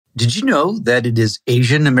Did you know that it is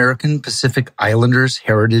Asian American Pacific Islanders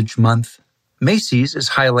Heritage Month? Macy's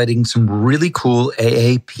is highlighting some really cool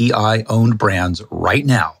AAPI-owned brands right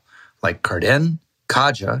now, like Cardin,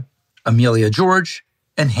 Kaja, Amelia George,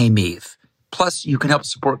 and Hey Meave. Plus, you can help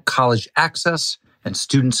support college access and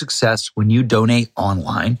student success when you donate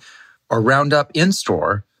online or round up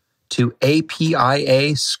in-store to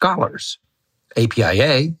APIA Scholars.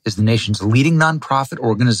 APIA is the nation's leading nonprofit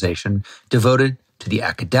organization devoted to the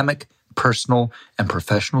academic, personal, and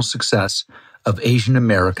professional success of Asian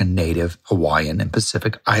American, Native, Hawaiian, and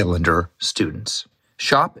Pacific Islander students.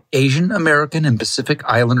 Shop Asian American and Pacific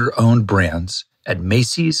Islander-owned brands at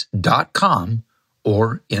Macy's.com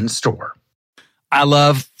or in-store. I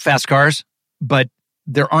love fast cars, but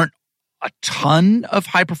there aren't a ton of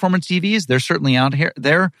high-performance EVs. They're certainly out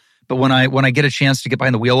there. But when I get a chance to get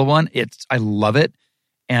behind the wheel of one, I love it.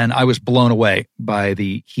 And I was blown away by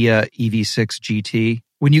the Kia EV6 GT.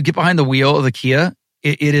 When you get behind the wheel of the Kia,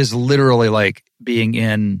 it is literally like being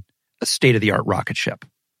in a state-of-the-art rocket ship,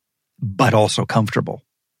 but also comfortable.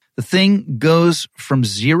 The thing goes from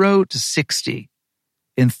 0 to 60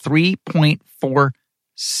 in 3.4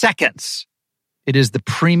 seconds. It is the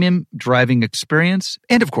premium driving experience.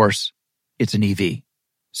 And of course, it's an EV.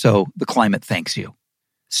 So the climate thanks you.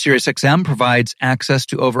 SiriusXM provides access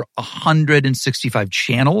to over 165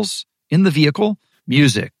 channels in the vehicle: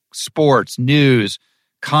 music, sports, news,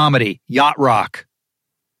 comedy, yacht rock.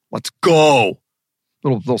 Let's go.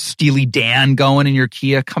 Little Steely Dan going in your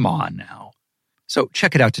Kia. Come on now. So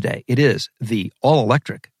check it out today. It is the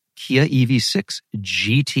all-electric Kia EV6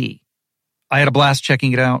 GT. I had a blast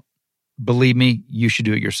checking it out. Believe me, you should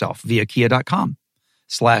do it yourself via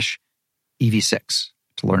kia.com/EV6.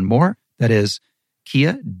 To learn more, that is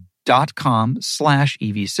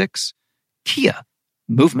kia.com/EV6. Kia,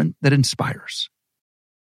 movement that inspires.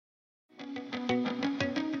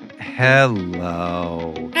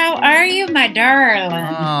 Hello. How are you, my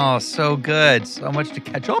darling? Oh, so good. So much to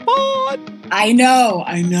catch up on. I know.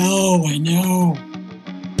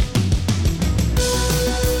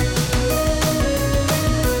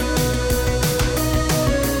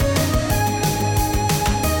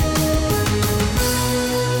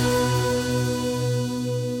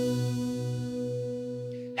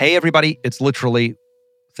 Hey, everybody. It's literally,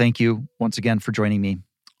 thank you once again for joining me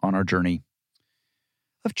on our journey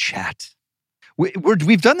of chat.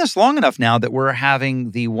 We've done this long enough now that we're having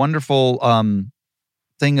the wonderful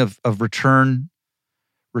thing of return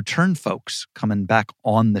folks coming back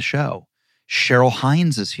on the show. Cheryl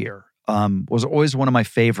Hines is here. Was always one of my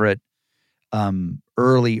favorite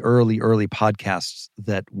early podcasts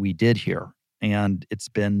that we did here. And it's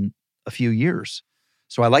been a few years.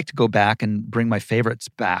 So I like to go back and bring my favorites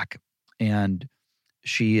back. And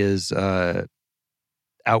she is out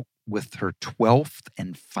with her 12th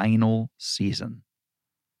and final season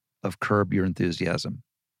of Curb Your Enthusiasm.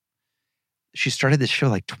 She started this show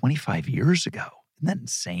like 25 years ago. Isn't that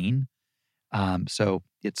insane? So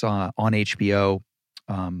it's on HBO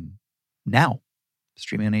now,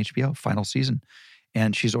 streaming on HBO, final season.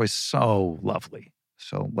 And she's always so lovely.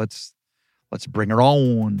 So let's bring her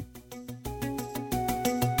on.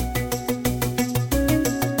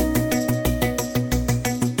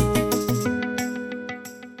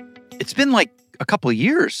 It's been like a couple of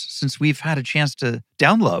years since we've had a chance to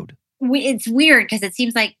download. It's weird because it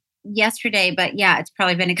seems like yesterday, but yeah, it's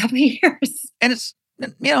probably been a couple of years. And it's,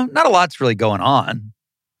 not a lot's really going on.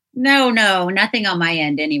 No, nothing on my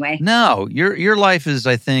end anyway. No, your life is,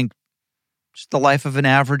 I think, just the life of an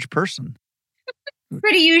average person.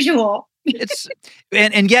 Pretty usual. It's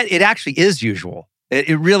and yet it actually is usual.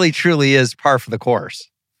 It really truly is par for the course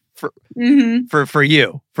for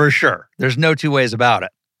you, for sure. There's no two ways about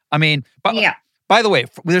it. I mean, by the way,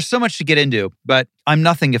 there's so much to get into, but I'm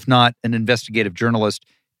nothing if not an investigative journalist.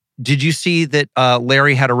 Did you see that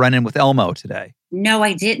Larry had a run-in with Elmo today? No,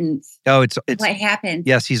 I didn't. Oh, it's what happened?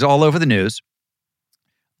 Yes, he's all over the news.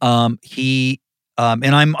 And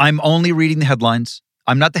I'm only reading the headlines.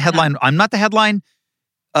 I'm not the headline. I'm not the headline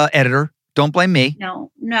editor. Don't blame me.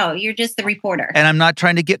 No, you're just the reporter. And I'm not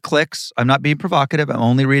trying to get clicks. I'm not being provocative. I'm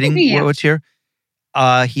only reading what's here.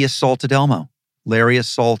 He assaulted Elmo. Larry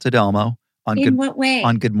assaulted Elmo in what way?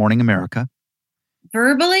 On Good Morning America.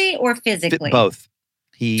 Verbally or physically? Both.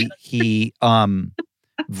 He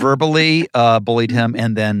verbally bullied him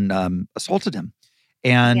and then assaulted him.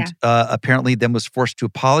 And apparently then was forced to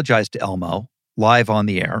apologize to Elmo live on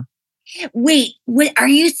the air. Wait, what, are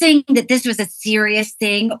you saying that this was a serious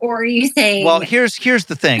thing, or are you saying... Well, here's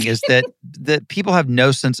the thing, is that people have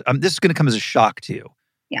no sense... this is going to come as a shock to you.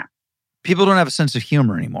 Yeah. People don't have a sense of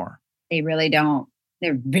humor anymore. They really don't.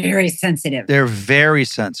 They're very sensitive. They're very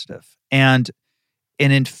sensitive. And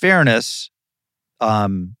in fairness, I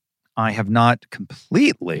have not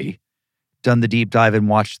completely done the deep dive and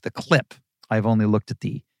watched the clip. I've only looked at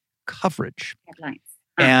the coverage. Headlines.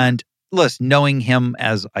 And listen, knowing him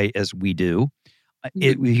as we do,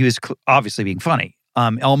 he was obviously being funny.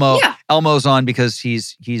 Elmo's on because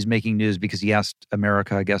he's making news because he asked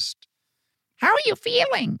America, I guess, how are you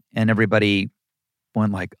feeling? And everybody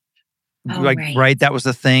went like, right. That was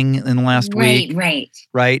the thing in the last week.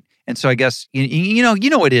 Right. And so I guess, you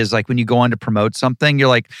know what it is like when you go on to promote something, you're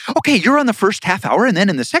like, okay, you're on the first half hour. And then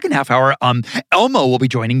in the second half hour, Elmo will be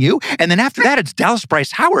joining you. And then after that, it's Dallas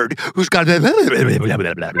Bryce Howard, who's got blah, blah, blah, blah, blah,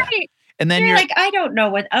 blah, blah. Right. And then you're like, I don't know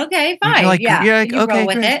what, okay, fine. Like, yeah, you okay, roll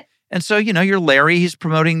with it. And so, you're Larry. He's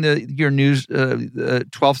promoting your news, the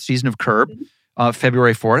 12th season of Curb,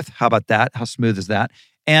 February 4th. How about that? How smooth is that?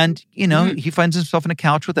 And, he finds himself on a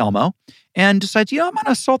couch with Elmo and decides, I'm going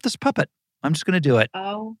to assault this puppet. I'm just going to do it.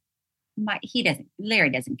 Oh, Larry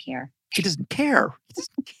doesn't care. He doesn't care. He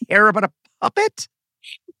doesn't care about a puppet.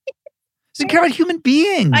 He doesn't care about human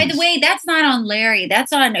beings. By the way, that's not on Larry.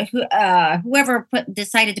 That's on whoever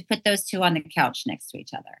decided to put those two on the couch next to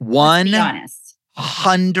each other. Let's be honest.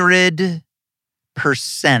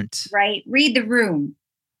 100%. Right? Read the room.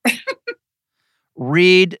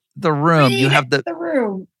 Read the room. You have the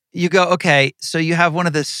room. You go, okay, so you have one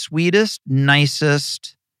of the sweetest,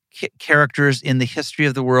 nicest characters in the history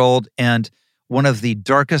of the world and one of the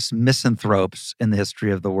darkest misanthropes in the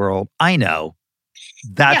history of the world. I know.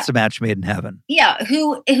 That's a match made in heaven. Yeah,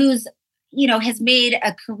 who's has made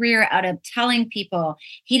a career out of telling people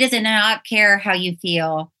he does not care how you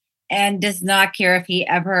feel and does not care if he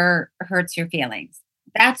ever hurts your feelings.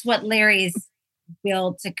 That's what Larry's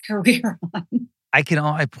built a career on.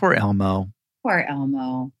 Poor Elmo. Poor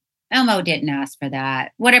Elmo. Elmo didn't ask for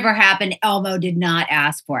that. Whatever happened, Elmo did not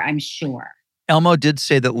ask for, I'm sure. Elmo did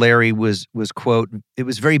say that Larry was quote, it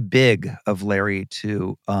was very big of Larry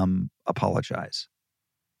to apologize.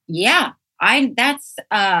 Yeah, that's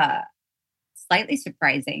slightly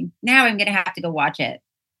surprising. Now I'm going to have to go watch it.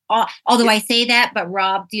 Although I say that, but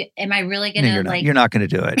Rob, am I really going to You're not going to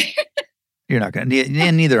do it. You're not going to.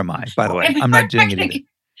 And neither am I, by the way. I'm not doing it either.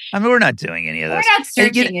 We're not doing any of this. We're not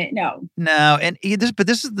searching it. No. And this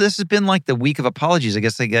has been like the week of apologies. I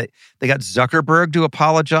guess they got Zuckerberg to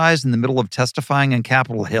apologize in the middle of testifying on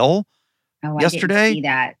Capitol Hill yesterday. I didn't see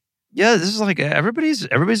that. Yeah, this is like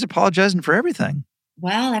everybody's apologizing for everything.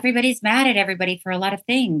 Well, everybody's mad at everybody for a lot of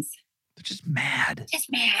things. They're just mad.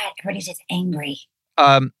 Everybody's just angry.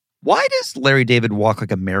 Why does Larry David walk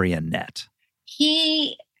like a marionette?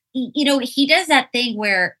 He does that thing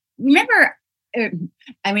where, remember,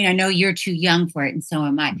 I know you're too young for it and so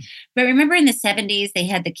am I, but remember in the 70s, they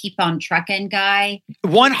had the Keep On Truckin' guy?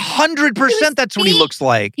 100% that's what he looks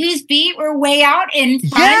like. Whose feet were way out in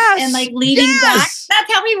front and like leading back.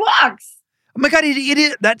 That's how he walks. Oh my God,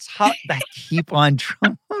 idiot. That's how that Keep On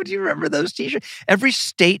Truckin'. Oh, do you remember those t-shirts? Every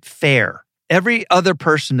state fair, every other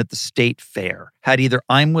person at the state fair had either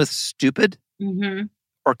I'm with stupid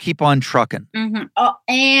or Keep On Truckin'. Mm-hmm. Oh,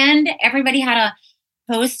 and everybody had a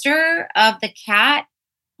poster of the cat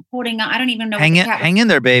holding on. I don't even know. Hang in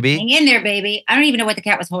there, baby. Hang in there, baby. I don't even know what the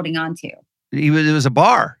cat was holding on to. It was a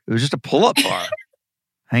bar. It was just a pull-up bar.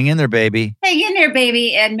 Hang in there, baby. Hang in there,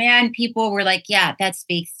 baby. And man, people were like, yeah, that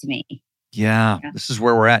speaks to me. Yeah, this is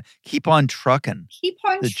where we're at. Keep on trucking. Keep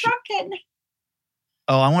on trucking.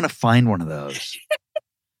 Oh, I want to find one of those.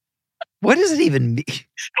 What does it even mean?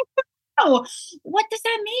 Oh, what does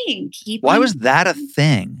that mean? Why was that a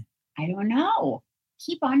thing? I don't know.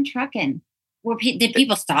 Keep on trucking. Did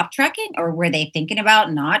people stop trucking, or were they thinking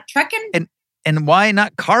about not trucking? And why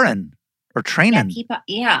not carring or training?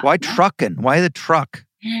 Why trucking? Why the truck?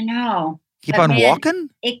 I don't know. Keep on walking?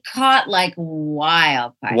 It caught like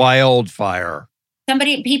wildfire. Wildfire.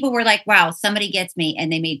 People were like, wow, somebody gets me.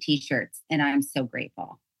 And they made t-shirts. And I'm so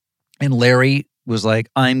grateful. And Larry was like,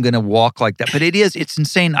 I'm going to walk like that. But it's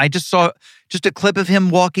insane. I just saw just a clip of him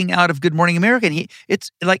walking out of Good Morning America. And it's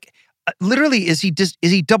like, literally, is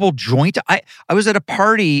he double joint? I was at a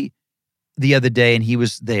party the other day and he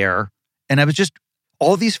was there. And I was just,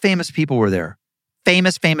 all these famous people were there.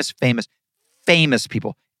 Famous people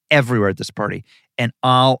everywhere at this party. And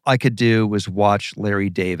all I could do was watch Larry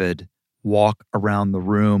David walk around the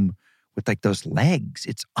room with like those legs.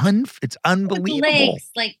 It's unbelievable.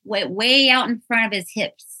 Legs like way out in front of his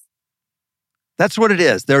hips. That's what it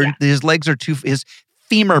is. His legs are his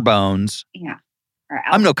femur bones. Yeah.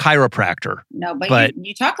 I'm no chiropractor. No, but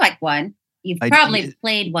you talk like one. You've probably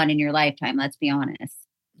played one in your lifetime. Let's be honest.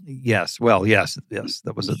 Yes. Well, yes.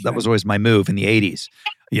 That was always my move in the 80s.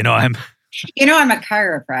 I'm a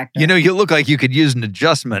chiropractor. You look like you could use an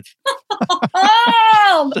adjustment.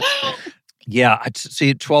 Oh! Yeah, I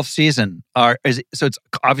see. 12th season. So it's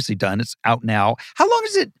obviously done. It's out now. How long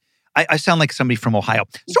is it? I sound like somebody from Ohio.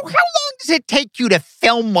 So how long does it take you to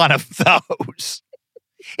film one of those?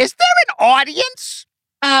 Is there an audience?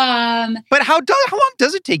 But how long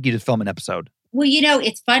does it take you to film an episode? Well,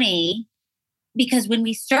 it's funny because when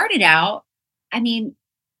we started out,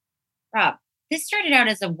 Rob, this started out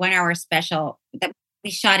as a 1-hour special that we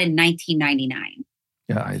shot in 1999.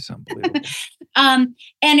 Yeah, it's unbelievable. And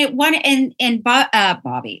it wanted, and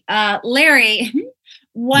Bobby, Larry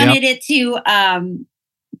wanted it to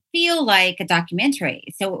feel like a documentary.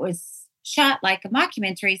 So it was shot like a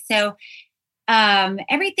mockumentary. So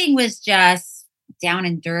everything was just down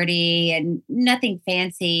and dirty and nothing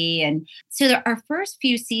fancy. And so our first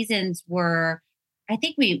few seasons were, I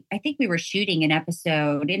think we were shooting an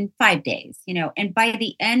episode in 5 days, and by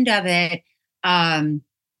the end of it,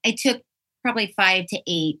 it took probably 5 to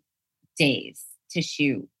 8 days to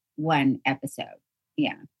shoot one episode.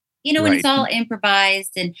 Yeah. And it's all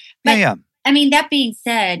improvised. But that being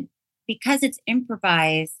said, because it's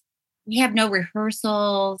improvised, we have no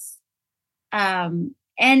rehearsals. And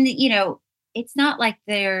it's not like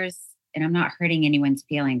there's, and I'm not hurting anyone's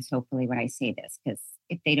feelings, hopefully, when I say this, because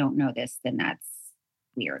if they don't know this, then that's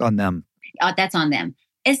weird. On them. That's on them.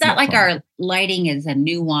 It's not like our lighting is a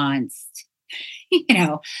nuanced,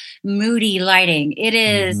 moody lighting. It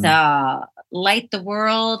is light the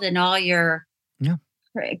world and all your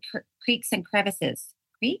creeks and crevices.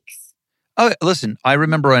 Creeks? Oh, listen, I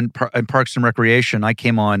remember in Parks and Recreation, I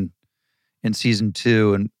came on in season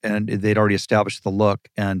 2 and they'd already established the look.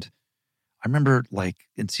 And I remember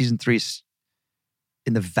in season 3,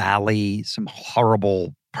 in the valley, some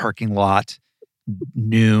horrible parking lot,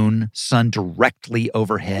 noon, sun directly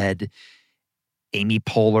overhead. Amy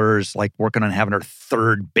Poehler's working on having her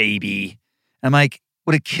 3rd baby. I'm like,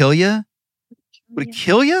 would it kill you? Would it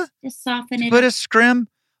kill you? Just soften it. Put a scrim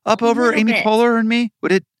up over Amy Poehler and me?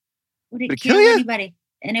 Would it kill anybody?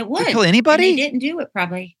 And it would. Kill anybody? And they didn't do it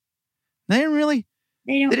probably. They didn't really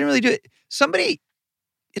do it.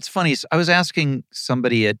 It's funny. I was asking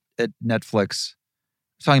somebody at Netflix,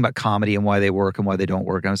 talking about comedy and why they work and why they don't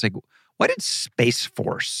work. And I was like, why did Space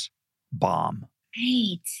Force bomb?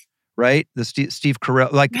 Right? The Steve Carell.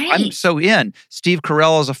 I'm so in. Steve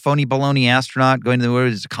Carell is a phony baloney astronaut going to the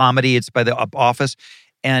world. It's a comedy. It's by the Office.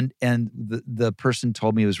 And the person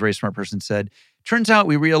told me, it was a very smart person, said, turns out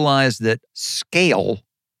we realized that scale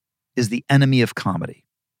is the enemy of comedy.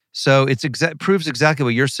 So it proves exactly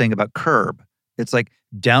what you're saying about Curb. It's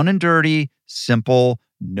down and dirty, simple,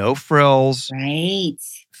 no frills. Right.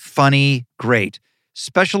 Funny, great.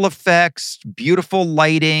 Special effects, beautiful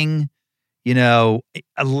lighting,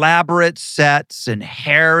 elaborate sets and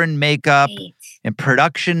hair and makeup and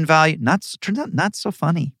production value. Turns out not so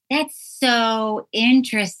funny. That's so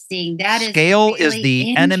interesting. Scale is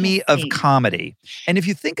the enemy of comedy. And if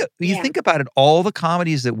you think about it, all the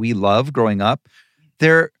comedies that we love growing up,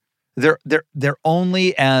 they're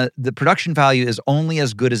only the production value is only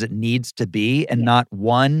as good as it needs to be, and not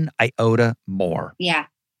one iota more. Yeah.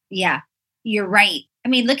 You're right.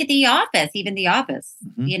 Look at The Office. Even The Office,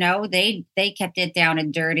 they kept it down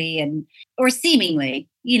and dirty or seemingly,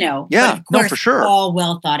 Yeah, but of course, for sure. All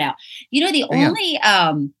well thought out. The only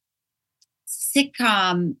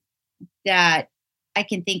sitcom that I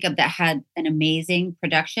can think of that had an amazing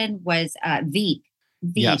production was Veep.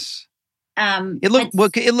 Yes. It looked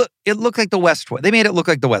like the West Wing. They made it look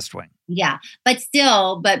like the West Wing. Yeah, but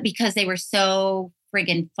because they were so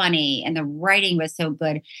friggin' funny and the writing was so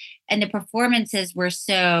good and the performances were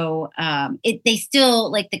so they still,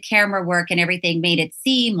 the camera work and everything made it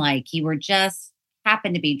seem like you were just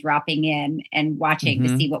happened to be dropping in and watching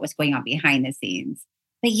to see what was going on behind the scenes.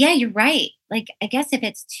 But yeah, you're right. I guess if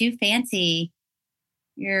it's too fancy,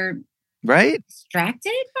 you're right distracted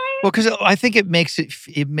by it. Well, because I think it makes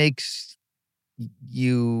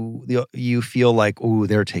you feel like, oh,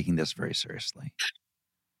 they're taking this very seriously.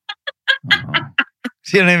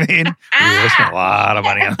 See what I mean? They spent a lot of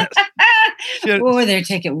money on this. They're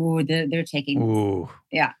taking. Ooh.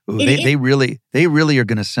 Yeah. Ooh, they really are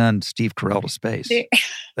going to send Steve Carell to space.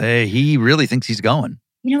 He really thinks he's going.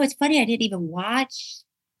 It's funny. I didn't even watch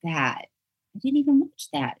that.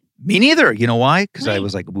 Me neither. You know why? Because I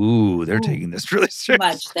was like, ooh, they're taking this really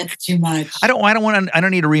seriously. That's too much. I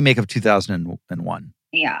don't need a remake of 2001.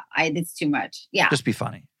 Yeah, it's too much. Yeah. Just be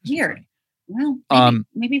funny. Weird. Well,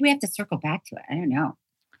 maybe we have to circle back to it. I don't know.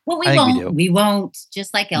 Well, we won't. We won't.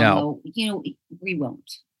 Just like Elmo, we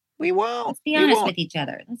won't. We won't. Let's be honest with each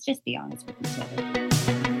other. Let's just be honest with each other.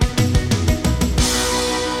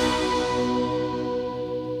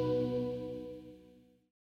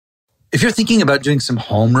 If you're thinking about doing some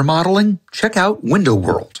home remodeling, check out Window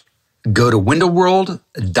World. Go to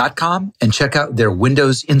windowworld.com and check out their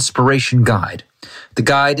Windows Inspiration Guide. The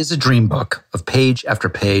guide is a dream book of page after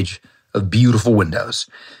page of beautiful windows.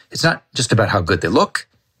 It's not just about how good they look.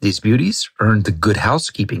 These beauties earned the Good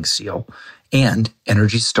Housekeeping seal and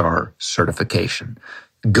Energy Star certification.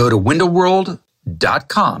 Go to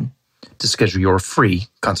windowworld.com to schedule your free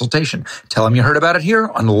consultation. Tell them you heard about it here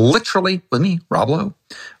on Literally with me, Rob Lowe.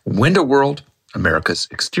 Window World, America's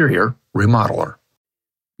exterior remodeler.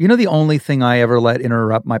 You know the only thing I ever let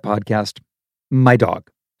interrupt my podcast? My dog.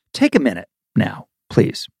 Take a minute now,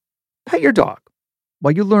 please. Pet your dog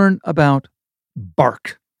while you learn about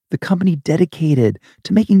Bark, the company dedicated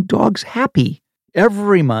to making dogs happy.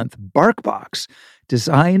 Every month, BarkBox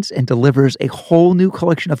designs and delivers a whole new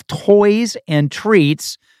collection of toys and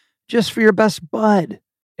treats just for your best bud.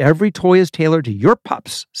 Every toy is tailored to your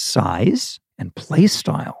pup's size and play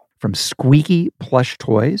style. From squeaky plush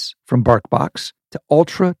toys from BarkBox to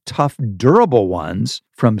ultra tough durable ones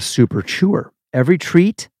from Super Chewer. Every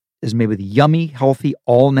treat is made with yummy, healthy,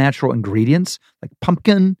 all natural ingredients like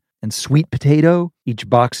pumpkin and sweet potato. Each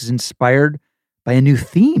box is inspired by a new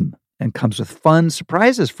theme and comes with fun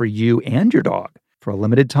surprises for you and your dog. For a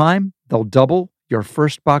limited time, they'll double your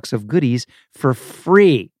first box of goodies for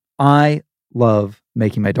free. I love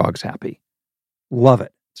making my dogs happy. Love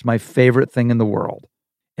it. It's my favorite thing in the world.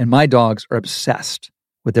 And my dogs are obsessed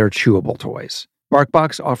with their chewable toys.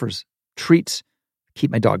 BarkBox offers treats that keep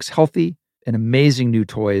my dogs healthy and amazing new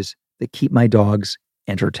toys that keep my dogs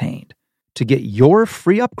entertained. To get your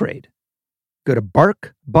free upgrade, go to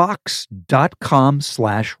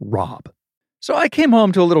barkbox.com/Rob. So I came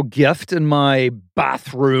home to a little gift in my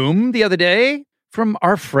bathroom the other day from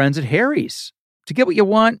our friends at Harry's. To get what you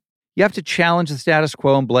want, you have to challenge the status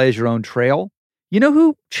quo and blaze your own trail. You know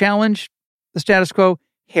who challenged the status quo?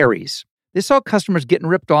 Harry's. They saw customers getting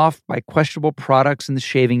ripped off by questionable products in the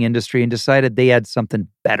shaving industry and decided they had something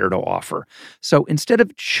better to offer. So instead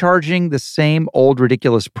of charging the same old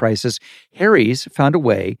ridiculous prices, Harry's found a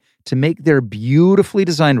way to make their beautifully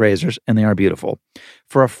designed razors, and they are beautiful,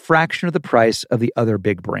 for a fraction of the price of the other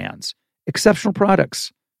big brands. Exceptional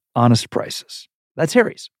products, honest prices. That's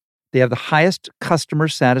Harry's. They have the highest customer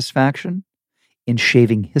satisfaction in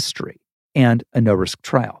shaving history and a no-risk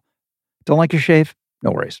trial. Don't like your shave?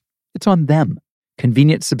 No worries. It's on them.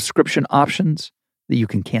 Convenient subscription options that you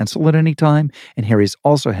can cancel at any time. And Harry's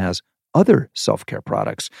also has other self-care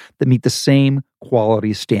products that meet the same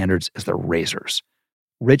quality standards as their razors.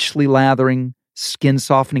 Richly lathering,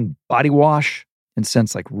 skin-softening body wash in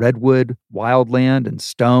scents like redwood, wildland, and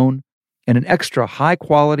stone. And an extra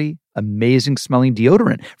high-quality, amazing-smelling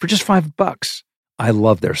deodorant for just $5. I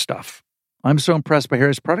love their stuff. I'm so impressed by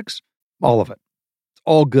Harry's products. All of it. It's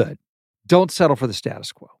all good. Don't settle for the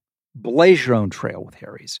status quo. Blaze your own trail with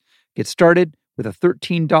Harry's. Get started with a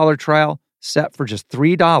 $13 trial set for just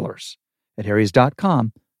 $3 at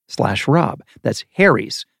harrys.com/Rob. That's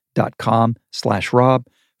harrys.com/Rob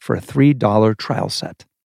for a $3 trial set.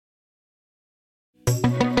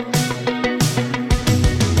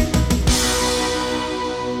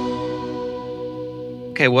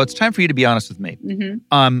 Okay, well, it's time for you to be honest with me.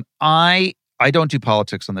 Mm-hmm. I don't do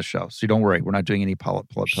politics on the show, so don't worry. We're not doing any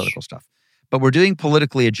political stuff. But we're doing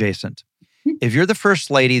politically adjacent. If you're the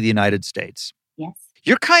first lady of the United States, Yes.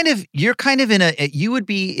 you're kind of in a, you would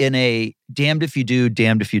be in a damned if you do,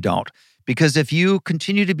 damned if you don't. Because if you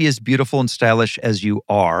continue to be as beautiful and stylish as you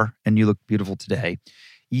are, and you look beautiful today,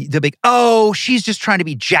 they'll be, oh, she's just trying to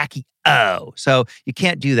be Jackie O. So you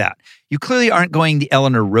can't do that. You clearly aren't going the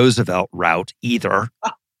Eleanor Roosevelt route either.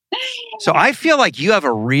 So I feel like you have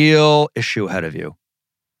a real issue ahead of you.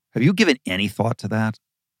 Have you given any thought to that?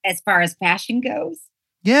 As far as fashion goes?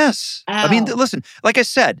 Yes. I mean, Oh. listen, like I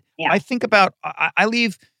said, Yeah. I think about, I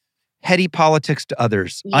leave heady politics to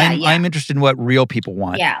others. Yeah, I'm interested in what real people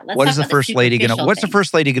want. Yeah. Let's What talk is the about first lady going to, superficial what's the things.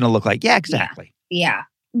 first lady going to look like? Yeah, exactly. Yeah.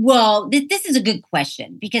 Well, this is a good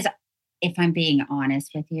question because if I'm being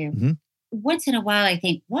honest with you, Mhm. once in a while I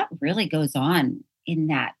think, what really goes on in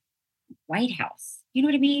that White House? You know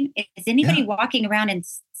what I mean? Is anybody walking around in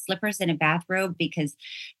slippers and a bathrobe? Because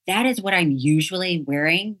that is what I'm usually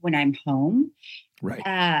wearing when I'm home. Right.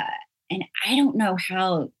 And I don't know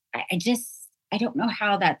how, I don't know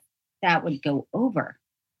how that would go over.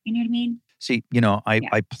 You know what I mean? See,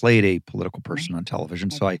 I played a political person on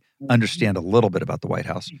television, so I understand a little bit about the White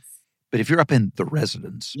House. Yes. But if you're up in the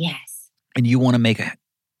residence Yes. and you want to make a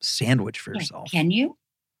sandwich for Yeah. yourself, Can you?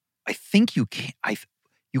 I think you can.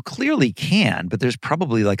 You clearly can, but there's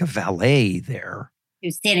probably like a valet there.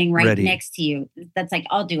 who's standing right Ready. next to you. That's like,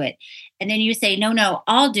 I'll do it. And then you say, no,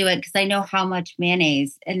 I'll do it because I know how much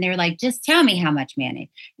mayonnaise. And they're like, just tell me how much mayonnaise.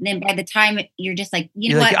 And then by the time you're just like, you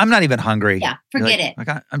know You're like, what? I'm not even hungry. Yeah, You're forget like, it.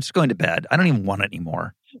 Like, I'm just going to bed. I don't even want it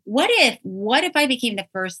anymore. What if I became the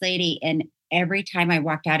first lady and every time I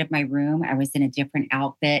walked out of my room, I was in a different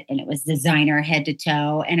outfit and it was designer head to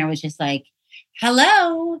toe. And I was just like,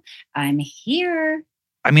 hello, I'm here.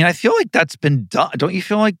 I mean, I feel like that's been done. Don't you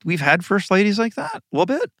feel like we've had first ladies like that a little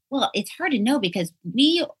bit? Well, it's hard to know because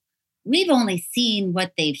we've only seen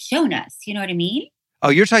what they've shown us. You know what I mean? Oh,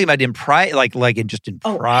 you're talking about in private, like in just in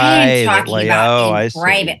Oh, private. I am talking like, about I in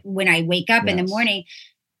private. see. When I wake up in the Yes. morning,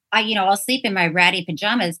 I'll sleep in my ratty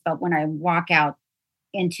pajamas, but when I walk out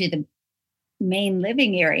into the main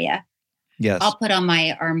living area, Yes. I'll put on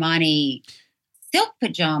my Armani silk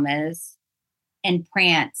pajamas and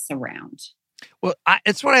prance around. Well,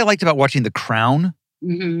 it's what I liked about watching The Crown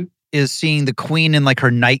Mm-hmm. is seeing the queen in like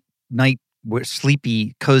her night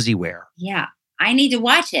sleepy cozy wear. Yeah. I need to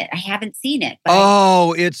watch it. I haven't seen it. But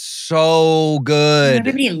Oh, it's so good.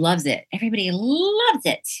 everybody loves it. Everybody loves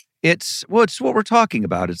it. It's what we're talking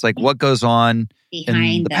about. It's like what goes on in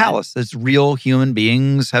Behind the palace. It's real human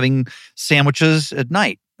beings having sandwiches at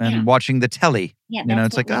night and watching the telly. Yeah, you know,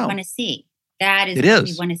 that's it's what like, we oh, want to see. That is it what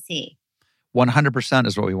is. we want to see. 100%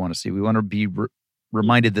 is what we want to see. We want to be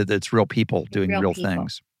reminded that it's real people doing real people.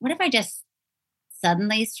 things. What if I just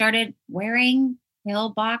suddenly started wearing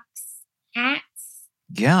pillbox hats?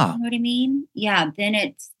 Yeah. You know what I mean? Yeah,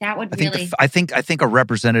 then that would really... I think a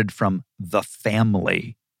representative from the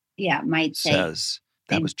family might say... says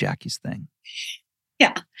that was Jackie's thing.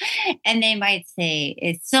 Yeah. And they might say,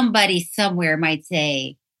 if somebody somewhere might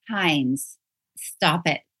say, Hines, stop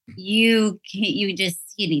it. You need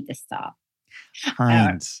to stop.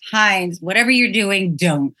 Hines, whatever you're doing,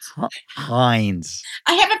 don't. Hines.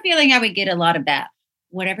 I have a feeling I would get a lot of that.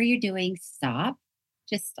 Whatever you're doing, stop.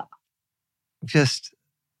 Just stop. Just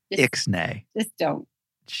ixnay. Just don't.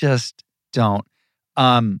 Just don't.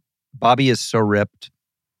 Bobby is so ripped.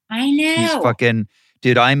 I know. He's fucking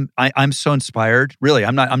dude. I'm so inspired. Really,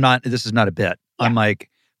 I'm not. This is not a bit. Yeah. I'm like,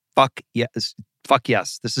 fuck yes.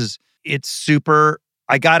 It's super.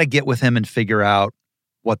 I got to get with him and figure out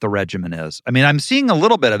what the regimen is. I mean, I'm seeing a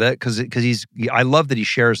little bit of it because I love that he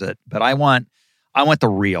shares it, but I want the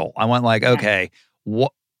real. I want like, okay,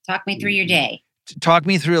 what? Talk me through your day. Talk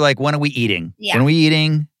me through like, when are we eating? Yeah. When are we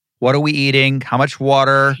eating? What are we eating? How much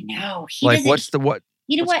water? No, like what's going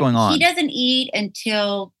on? He doesn't eat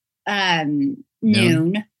until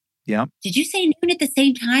noon. Yeah. Did you say noon at the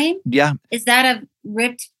same time? Yeah. Is that a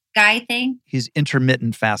ripped guy thing? He's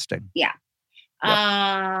intermittent fasting. Yeah. Yep.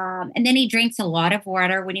 And then he drinks a lot of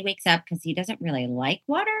water when he wakes up because he doesn't really like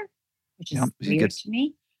water, which is weird to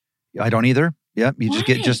me. I don't either. Yeah, you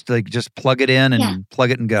just plug it in and plug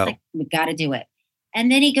it and go. Like, we got to do it. And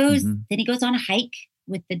then he goes. Then he goes on a hike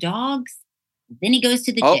with the dogs. Then he goes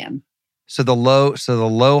to the gym. So the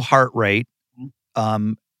low heart rate.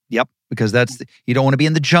 Yep, because you don't want to be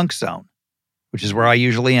in the junk zone, which is where I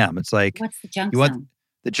usually am. It's like, what's the junk zone?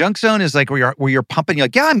 The junk zone is like where you're pumping. You're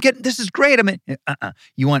like, yeah, I'm getting, this is great. I mean,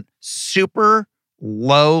 you want super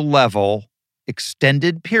low level,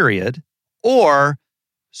 extended period, or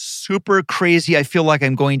super crazy. I feel like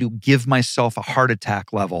I'm going to give myself a heart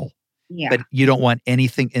attack level. Yeah. But you don't want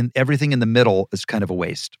anything, and everything in the middle is kind of a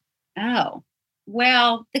waste. Oh,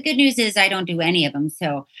 well, the good news is I don't do any of them.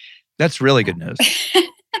 So that's really good news.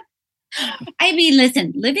 I mean,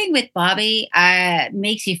 listen, living with Bobby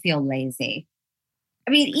makes you feel lazy.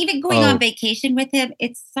 I mean, even going on vacation with him,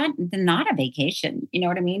 it's not a vacation. You know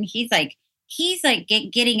what I mean? He's like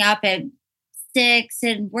getting up at 6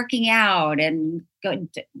 and working out and going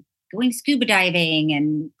scuba diving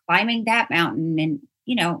and climbing that mountain. And,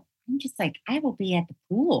 I'm just like, I will be at the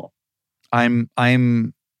pool.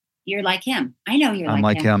 You're like him. I know you're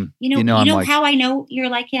like him. You know how I know you're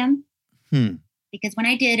like him? Because when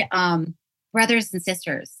I did Brothers and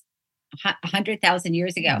Sisters 100,000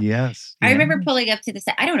 years ago. Yes. I remember pulling up to the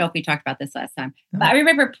set. I don't know if we talked about this last time, but I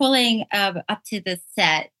remember pulling up to the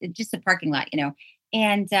set, just a parking lot,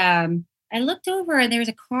 and I looked over and there was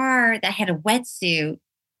a car that had a wetsuit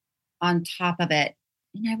on top of it.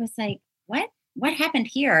 And I was like, what happened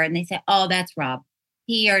here? And they said, oh, that's Rob.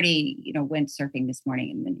 He already, went surfing this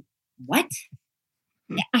morning. And then, what?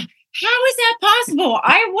 How is that possible?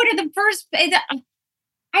 I'm one of the first.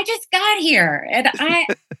 I just got here, and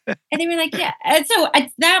and they were like, yeah. And so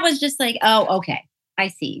that was just like, oh, okay, I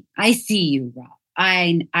see you, Rob.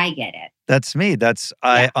 I get it. That's me.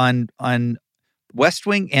 On West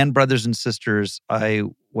Wing and Brothers and Sisters. I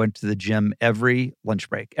went to the gym every lunch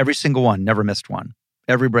break, every single one, never missed one.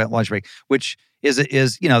 Every lunch break, which is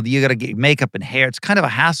you got to get makeup and hair. It's kind of a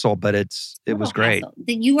hassle, but it was great.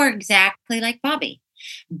 Then you are exactly like Bobby.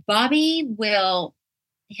 Bobby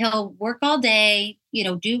he'll work all day,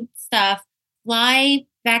 do stuff, fly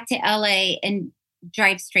back to LA and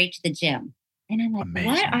drive straight to the gym. And I'm like,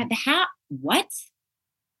 Amazing. What?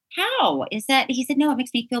 How is that? He said, no, it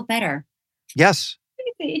makes me feel better. Yes.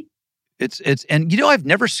 Crazy. It's and I've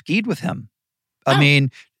never skied with him. I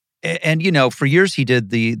mean, and for years he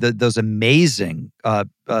did those amazing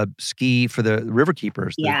ski for the river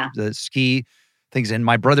keepers, the ski things. And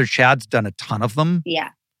my brother Chad's done a ton of them. Yeah.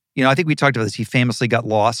 I think we talked about this. He famously got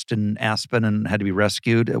lost in Aspen and had to be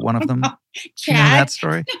rescued at one of them. Chad? Do you know that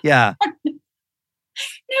story? Yeah. No,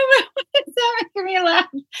 but it's making me laugh.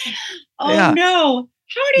 Oh Yeah. no!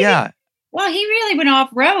 How did he? Well, he really went off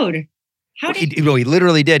road. He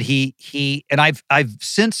literally did. He and I've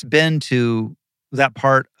since been to that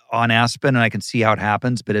part on Aspen, and I can see how it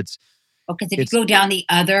happens. But it's because if you go down the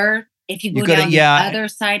other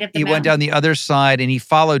side of the mountain. He went down the other side, and he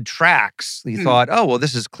followed tracks. He thought, oh well,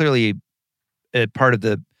 this is clearly a part of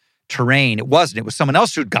the terrain. It wasn't. It was someone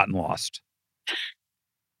else who'd gotten lost.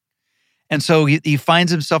 And so he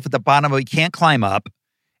finds himself at the bottom. He can't climb up,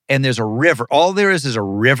 and there's a river. All there is a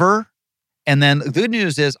river, and then the good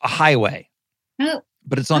news is a highway. Oh,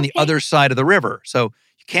 but it's on the other side of the river, so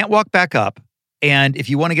you can't walk back up. And if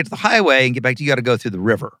you want to get to the highway and get back, you got to go through the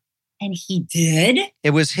river. And he did? It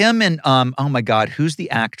was him and oh my God, who's the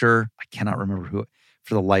actor? I cannot remember who,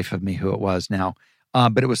 for the life of me, who it was now.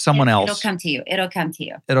 But it was someone else. It'll come to you. It'll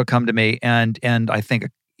come to me. And I think,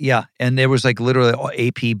 and there was like literally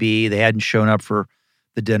APB. They hadn't shown up for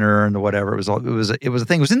the dinner and the whatever. It was a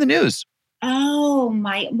thing. It was in the news. Oh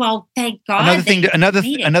my! Well, thank God.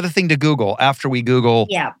 Another thing to Google after we Google.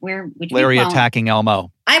 Yeah, Larry attacking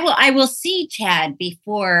Elmo. I will see Chad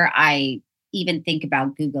before I even think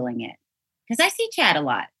about Googling it, because I see Chad a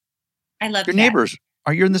lot. I love your Chad. neighbors.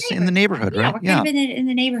 Are you in the neighborhood, right? We're kind of in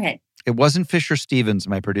the neighborhood. It wasn't Fisher Stevens.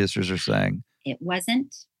 My producers are saying it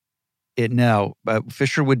wasn't. No, but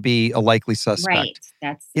Fisher would be a likely suspect.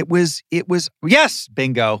 Right. It was. Yes,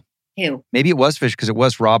 bingo. Who? Maybe it was Fisher because it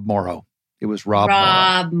was Rob Morrow. It was Rob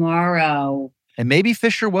Morrow. And maybe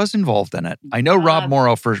Fisher was involved in it. I know Rob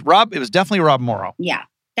Morrow first. It was definitely Rob Morrow. Yeah.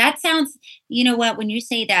 That sounds, you know what? When you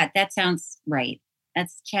say that sounds right.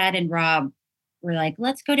 That's Chad and Rob were like,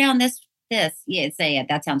 let's go down this. Yeah, say it.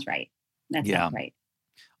 That sounds right. That sounds right.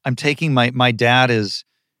 I'm taking my dad is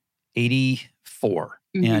 84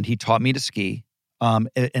 and he taught me to ski. An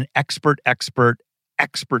expert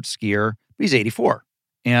skier, but he's 84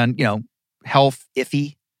 and, health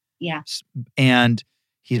iffy. Yeah. And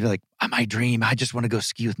he'd be like, my dream, I just want to go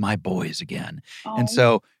ski with my boys again. Oh. And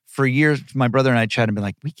so for years, my brother and I chatted and been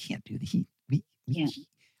like, we can't do the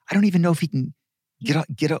I don't even know if he can get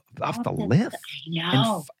off the lift. I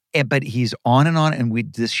know. But he's on.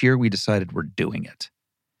 And this year we decided we're doing it.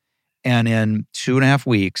 And in 2.5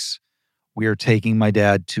 weeks, we are taking my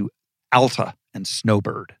dad to Alta and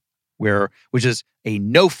Snowbird, which is a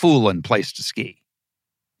no foolin' place to ski.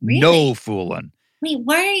 Really? No foolin'. Wait,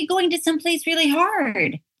 why are you going to someplace really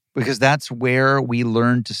hard? Because that's where we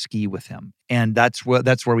learned to ski with him. And that's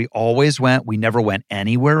where we always went. We never went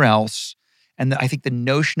anywhere else. And I think the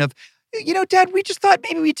notion of, Dad, we just thought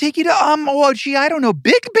maybe we'd take you to, I don't know,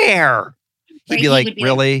 Big Bear. He'd be like,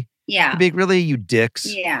 really? Yeah. He'd be like, really, you dicks?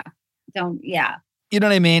 Yeah. Yeah. You know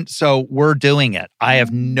what I mean? So we're doing it. I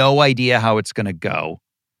have no idea how it's going to go.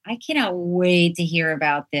 I cannot wait to hear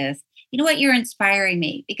about this. You know what? You're inspiring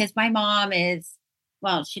me because my mom is,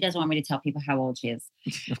 well, she doesn't want me to tell people how old she is.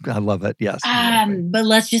 I love it. Yes. But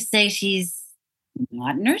let's just say she's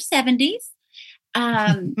not in her 70s.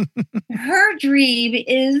 Her dream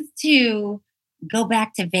is to go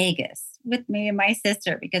back to Vegas with me and my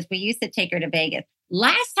sister because we used to take her to Vegas.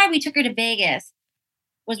 Last time we took her to Vegas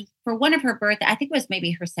was for one of her birthdays. I think it was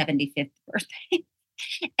maybe her 75th birthday.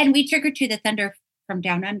 And we took her to the Thunder from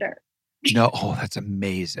Down Under. No, that's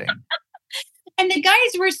amazing. And the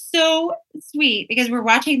guys were so sweet because we're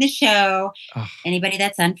watching the show. Ugh. Anybody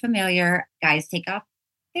that's unfamiliar, guys take off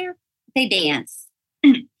they dance.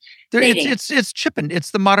 It's Chippendale.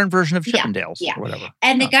 It's the modern version of Chippendales or whatever.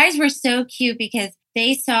 And the guys were so cute because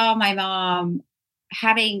they saw my mom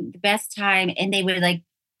having the best time and they would like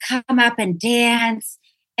come up and dance.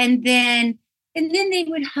 And then they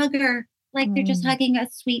would hug her like they're just hugging a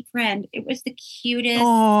sweet friend. It was the cutest.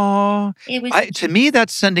 Aww. It was to me,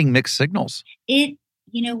 that's sending mixed signals. You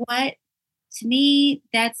know what? To me,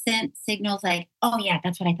 that sent signals like, oh yeah,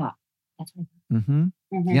 that's what I thought. That's what I thought. Mm-hmm.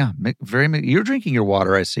 Mm-hmm. Yeah, you're drinking your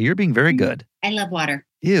water, I see. You're being very good. I love water.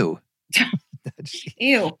 Ew.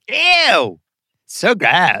 Ew. Ew. So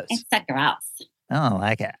gross. It's so gross. I don't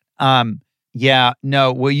like it. Yeah,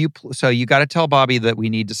 no. So you got to tell Bobby that we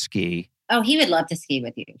need to ski. Oh, he would love to ski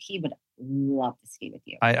with you. He would love to ski with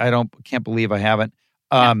you. I can't believe I haven't.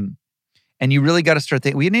 No. And you really got to start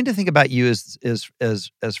thinking. We need to think about you as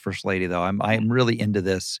first lady, though. I'm really into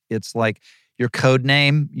this. It's like your code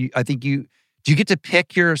name. Do you get to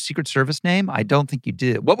pick your Secret Service name? I don't think you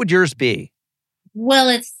do. What would yours be? Well,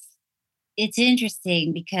 it's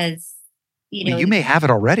interesting because You may have it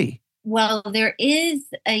already. Well, there is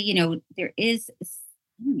I don't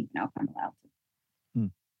even know if I'm allowed to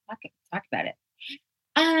talk about it.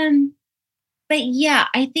 But yeah,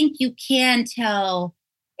 I think you can tell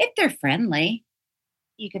if they're friendly.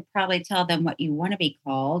 You could probably tell them what you want to be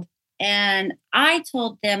called. And I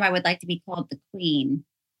told them I would like to be called the Queen,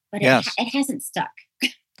 but Yes. it hasn't stuck.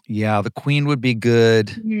 Yeah, the Queen would be good.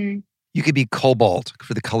 Mm-hmm. You could be cobalt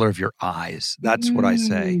for the color of your eyes. That's what I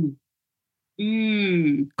say.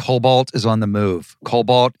 Cobalt is on the move.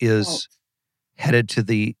 Cobalt is headed to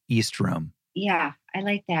the East Room. Yeah, I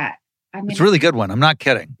like that. It's a really good one. I'm not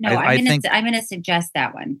kidding. No, I'm going to suggest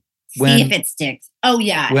that one. See if it sticks. Oh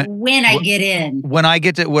yeah, when I get in. When I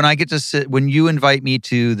get to sit, when you invite me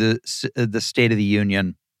to the State of the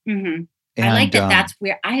Union. Mm-hmm. I like that. That's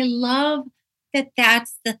where I love that.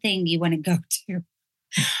 That's the thing you want to go to.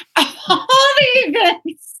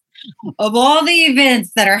 Of all the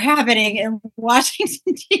events that are happening in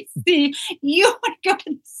Washington, D.C., you want to go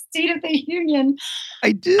to the State of the Union.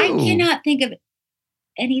 I do. I cannot think of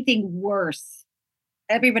anything worse.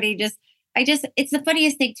 Everybody it's the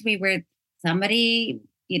funniest thing to me where somebody,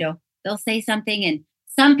 they'll say something and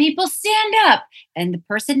some people stand up and the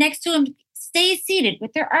person next to them stays seated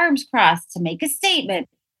with their arms crossed to make a statement.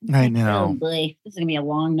 I know. Oh boy, this is going to be a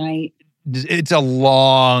long night. It's a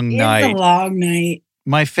long night. It's a long night.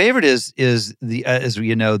 My favorite is the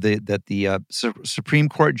Supreme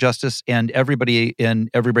Court justice and everybody in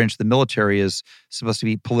every branch of the military is supposed to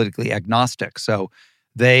be politically agnostic. So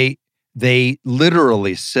they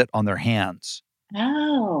literally sit on their hands.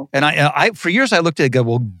 Oh. And I for years I looked at it and go,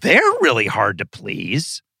 well, they're really hard to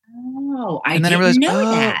please. Oh, I didn't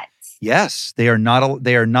know that. Yes, they are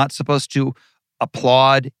not supposed to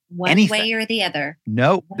applaud one anything. way or the other.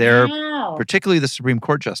 No, they're particularly the Supreme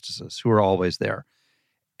Court justices who are always there.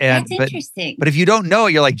 That's interesting. But if you don't know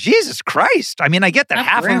it, you're like, Jesus Christ. I mean, I get that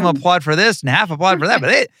half of them applaud for this and half applaud for that, but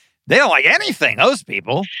they don't like anything, those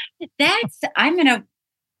people. I was going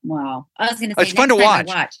to say it's fun to watch.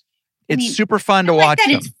 It's super fun to watch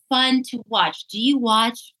them. It's fun to watch. Do you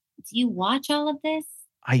watch all of this?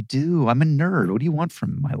 I do. I'm a nerd. What do you want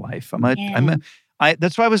from my life?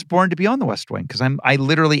 That's why I was born to be on the West Wing, because I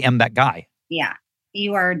literally am that guy. Yeah,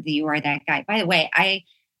 you are that guy. By the way,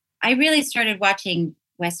 I really started watching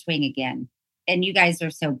West Wing again, and you guys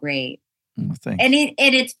are so great. Oh, thanks. And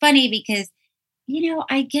it's funny because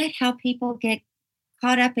I get how people get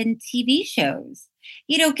caught up in TV shows.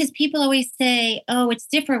 Because people always say, "Oh, it's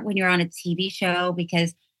different when you're on a TV show,"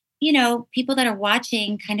 because people that are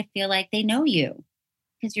watching kind of feel like they know you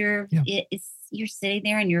because you're sitting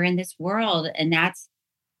there and you're in this world, and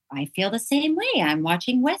I feel the same way. I'm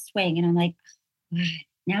watching West Wing, and I'm like, oh,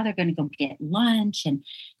 now they're going to go get lunch and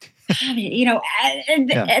and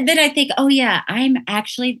then I think, oh yeah, I'm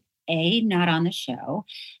actually A, not on the show,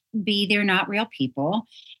 B, they're not real people,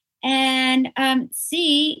 and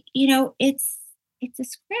C, it's a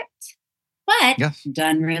script, but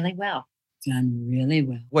done really well.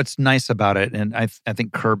 What's nice about it, and I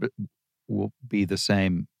think Curb will be the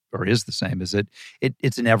same or is the same, is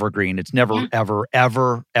it's an evergreen. It's never ever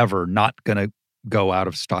ever ever not going to go out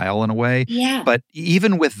of style in a way. Yeah. But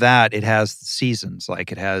even with that, it has seasons.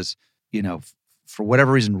 Like it has, for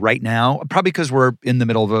whatever reason right now, probably because we're in the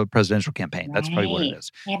middle of a presidential campaign. Right. That's probably what it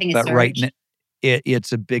is. Having a surge. Right now,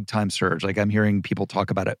 it's a big time surge. Like I'm hearing people talk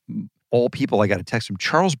about it. All people, I got a text from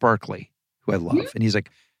Charles Barkley, who I love. Mm-hmm. And he's like,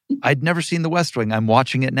 I'd never seen The West Wing. I'm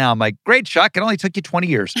watching it now. I'm like, great, Chuck. It only took you 20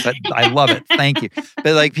 years, but I love it. Thank you.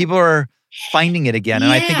 But like people are finding it again.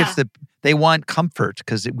 And I think it's they want comfort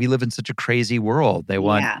because we live in such a crazy world. They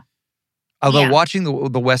want, although watching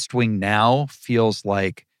the West Wing now feels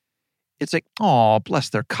like, it's like, oh, bless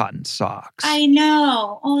their cotton socks. I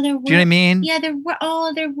know. Oh, they're worried. Do you know what I mean? Yeah,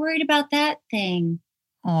 they're worried about that thing.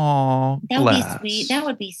 Oh, that would be sweet. That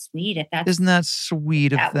would be sweet if that's. Isn't that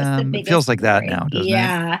sweet of them? It feels like that now, doesn't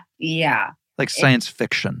it? Yeah. Like science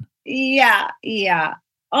fiction. Yeah.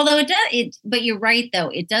 Although it does, but you're right though.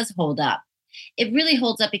 It does hold up. It really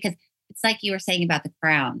holds up because it's like you were saying about The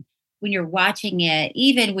Crown. When you're watching it,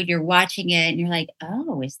 even when you're watching it, and you're like,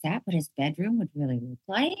 "Oh, is that what his bedroom would really look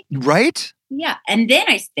like?" Right? Yeah. And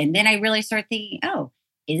then I really start thinking, "Oh,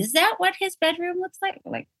 is that what his bedroom looks like?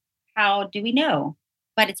 Like, how do we know?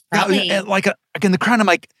 But it's probably like in The Crown. I'm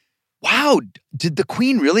like, wow, did the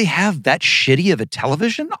Queen really have that shitty of a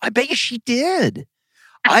television? I bet you she did.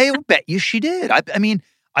 I bet you she did. I mean,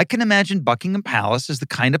 I can imagine Buckingham Palace is the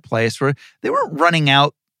kind of place where they weren't running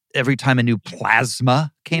out every time a new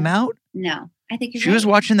plasma came out. No, I think she was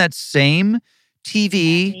watching that same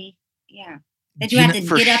TV. Yeah. Did you have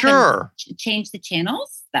to get up and change the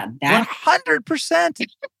channels? That 100%.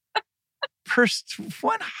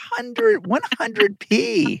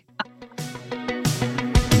 100p.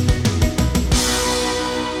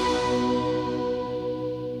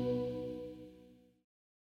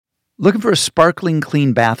 Looking for a sparkling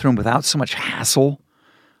clean bathroom without so much hassle?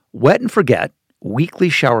 Wet and Forget Weekly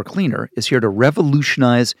Shower Cleaner is here to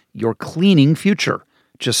revolutionize your cleaning future.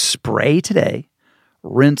 Just spray today,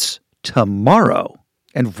 rinse tomorrow,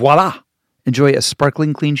 and voila! Enjoy a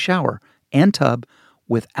sparkling clean shower and tub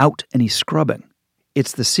without any scrubbing.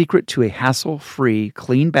 It's the secret to a hassle-free,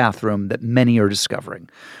 clean bathroom that many are discovering.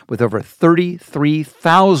 With over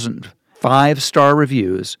 33,000 five-star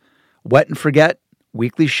reviews, Wet and Forget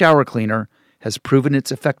Weekly Shower Cleaner has proven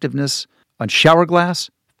its effectiveness on shower glass,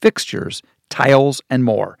 fixtures, tiles, and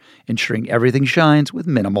more, ensuring everything shines with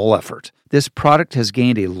minimal effort. This product has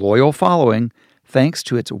gained a loyal following thanks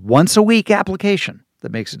to its once-a-week application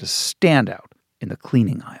that makes it a standout in the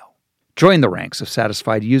cleaning aisle. Join the ranks of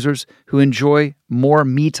satisfied users who enjoy more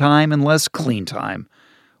me time and less clean time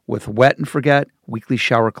with Wet and Forget Weekly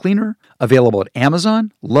Shower Cleaner, available at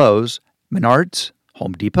Amazon, Lowe's, Menards,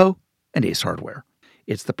 Home Depot, and Ace Hardware.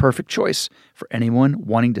 It's the perfect choice for anyone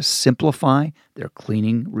wanting to simplify their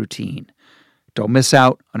cleaning routine. Don't miss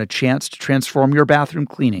out on a chance to transform your bathroom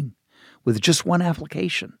cleaning with just one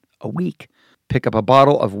application a week. Pick up a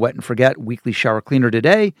bottle of Wet and Forget Weekly Shower Cleaner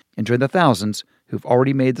today and join the thousands who've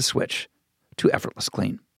already made the switch to effortless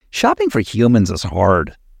clean. Shopping for humans is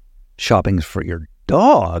hard. Shopping for your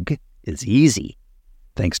dog is easy.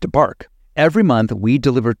 Thanks to Bark. Every month, we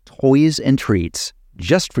deliver toys and treats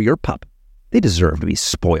just for your pup. They deserve to be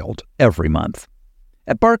spoiled every month.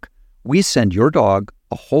 At Bark, we send your dog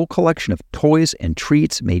a whole collection of toys and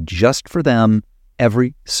treats made just for them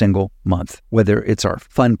every single month. Whether it's our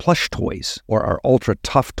fun plush toys or our ultra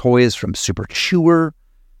tough toys from Super Chewer,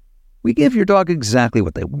 we give your dog exactly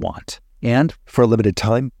what they want. And for a limited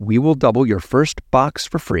time, we will double your first box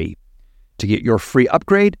for free. To get your free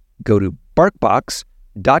upgrade, go to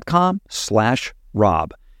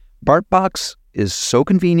barkbox.com/Rob. BarkBox is so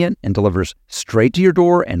convenient and delivers straight to your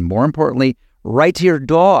door and, more importantly, right to your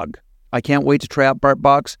dog. I can't wait to try out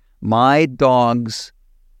BarkBox. My dogs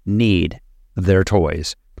need their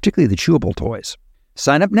toys, particularly the chewable toys.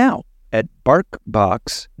 Sign up now at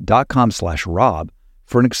barkbox.com/Rob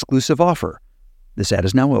for an exclusive offer. This ad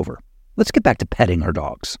is now over. Let's get back to petting our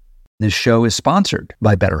dogs. This show is sponsored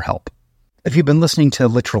by BetterHelp. If you've been listening to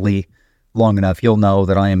Literally long enough, you'll know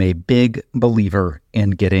that I am a big believer in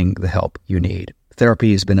getting the help you need.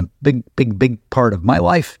 Therapy has been a big part of my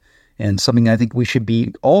life and something I think we should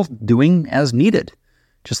be all doing as needed,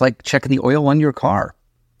 just like checking the oil on your car.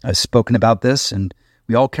 I've spoken about this, and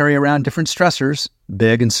we all carry around different stressors,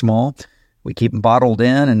 big and small. We keep them bottled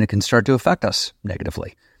in, and it can start to affect us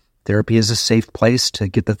negatively. Therapy is a safe place to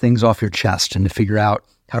get the things off your chest and to figure out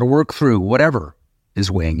how to work through whatever is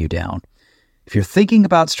weighing you down. If you're thinking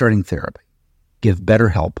about starting therapy, give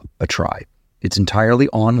BetterHelp a try. It's entirely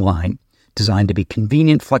online, designed to be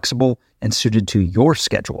convenient, flexible, and suited to your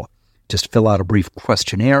schedule. Just fill out a brief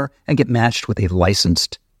questionnaire and get matched with a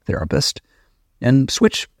licensed therapist, and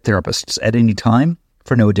switch therapists at any time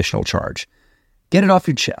for no additional charge. Get it off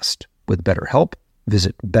your chest with BetterHelp.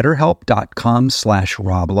 Visit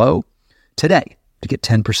betterhelp.com/Rob Lowe today to get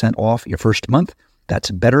 10% off your first month.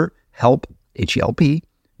 That's BetterHelp,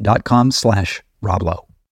 HELP.com/Rob Lowe.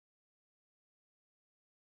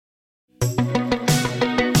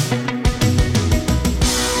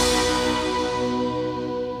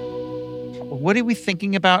 What are we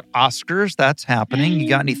thinking about Oscars? That's happening. You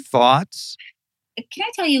got any thoughts? Can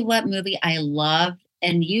I tell you what movie I loved?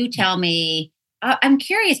 And you tell me. I'm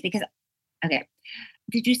curious because, okay,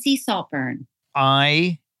 did you see Saltburn?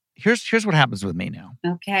 Here's what happens with me now.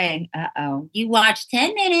 Okay. You watch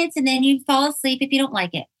 10 minutes and then you fall asleep if you don't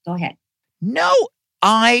like it. Go ahead. No,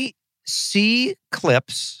 I see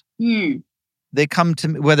clips. They come to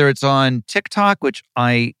me, whether it's on TikTok, which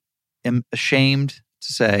I am ashamed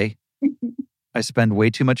to say I spend way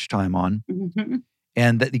too much time on.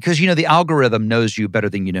 And that, because, the algorithm knows you better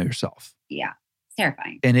than you know yourself. Yeah. It's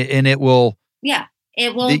terrifying. And it will. Yeah.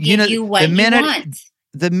 It will give you what you want.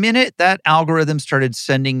 The minute that algorithm started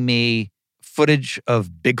sending me footage of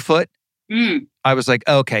Bigfoot I was like,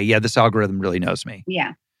 okay, yeah, this algorithm really knows me.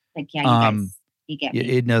 Yeah. Like, yeah, you guys, you get me.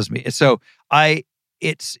 It knows me. So I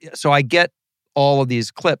get all of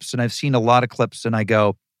these clips, and I've seen a lot of clips, and I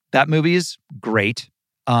go, that movie is great,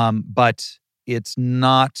 but it's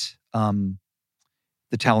not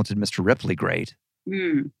The Talented Mr. Ripley great.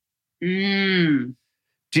 Mm. Do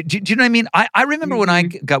you know what I mean? I remember when I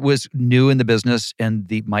was new in the business, and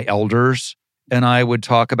my elders and I would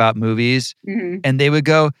talk about movies, and they would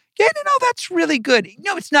go, yeah, no, that's really good.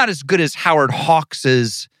 No, it's not as good as Howard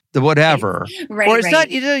Hawks's the whatever. Right, or it's right.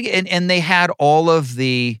 not, and they had all of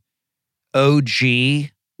the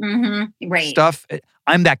OG Right. stuff.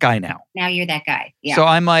 I'm that guy now. Now you're that guy. Yeah. So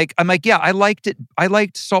I'm like, yeah, I liked it. I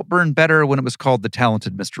liked Saltburn better when it was called The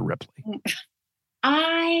Talented Mr. Ripley.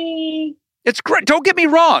 It's great. Don't get me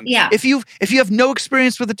wrong. Yeah. If you have no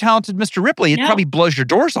experience with The Talented Mr. Ripley, it probably blows your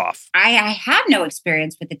doors off. I have no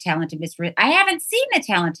experience with The Talented Mr. Ripley. I haven't seen The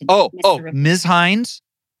Talented Mr. Ripley. Ms. Hines.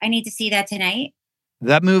 I need to see that tonight.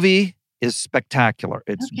 That movie is spectacular.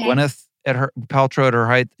 It's Gwyneth Paltrow at her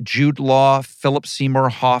height, Jude Law, Philip Seymour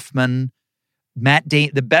Hoffman, Matt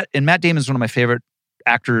Damon. Matt Damon is one of my favorite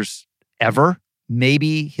actors ever.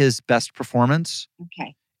 Maybe his best performance.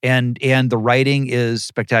 Okay. And the writing is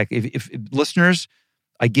spectacular. If listeners,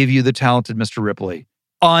 I give you The Talented Mr. Ripley.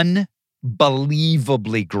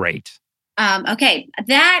 Unbelievably great. Okay.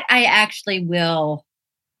 That I actually will.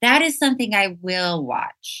 That is something I will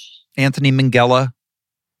watch. Anthony Minghella.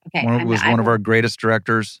 Okay. Was one of our greatest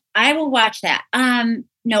directors. I will watch that.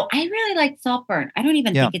 No, I really like Saltburn. I don't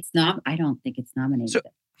even think it's I don't think it's nominated. So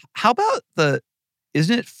how about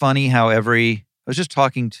isn't it funny how I was just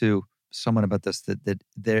talking to someone about this, that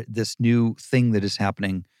this new thing that is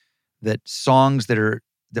happening, that songs that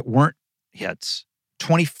weren't hits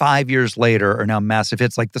 25 years later are now massive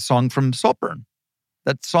hits, like the song from Saltburn.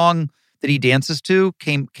 That song that he dances to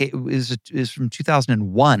is from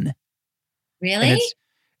 2001. Really?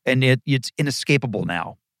 And it's inescapable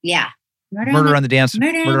now. Yeah. Murder on the Dance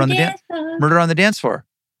Floor.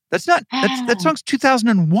 That's not that song's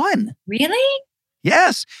 2001. Really?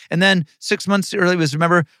 Yes. And then 6 months earlier was,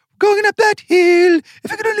 remember, going up that hill,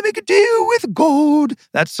 if I could only make a deal with gold.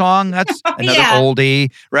 That song, that's another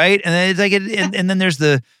oldie, right? And then it's like and then there's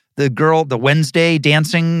the girl, the Wednesday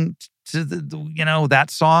dancing to that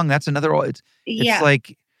song. That's another it's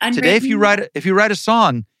like today if you write a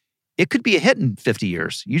song, it could be a hit in 50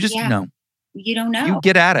 years. You just know. You don't know. You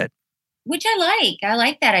get at it. Which I like. I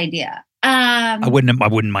like that idea. I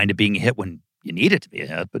wouldn't mind it being a hit when you need it to be a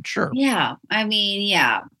hit, but sure. Yeah. I mean,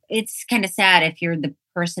 yeah. It's kind of sad if you're the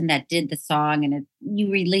person that did the song and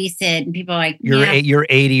you release it and people are like, you're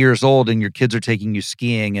 80 years old and your kids are taking you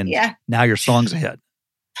skiing and now your song's a hit.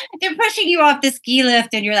 They're pushing you off the ski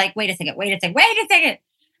lift and you're like, wait a second.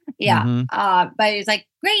 Yeah. But it's like,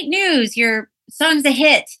 great news. Your song's a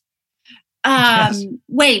hit. Yes.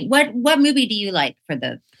 Wait, what movie do you like for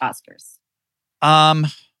the Oscars?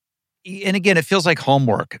 And again, it feels like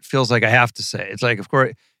homework. It feels like I have to say. It's like, of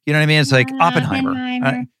course, you know what I mean? It's like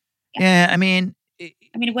Oppenheimer. I mean, it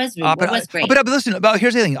was great. But listen,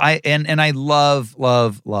 here's the thing. I love.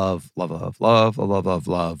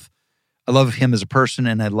 I love him as a person,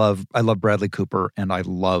 and I love Bradley Cooper, and I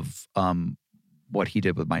love what he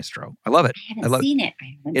did with Maestro. I love it. I haven't seen it.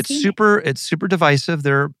 It's super divisive.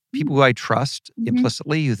 There are people who I trust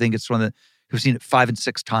implicitly who think it's who've seen it 5 and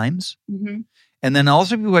 6 times. Mm-hmm. And then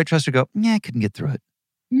also people who I trust who go, I couldn't get through it.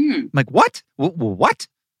 I'm like, what? What?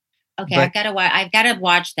 Okay, I've got to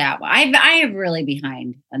watch that one. I am really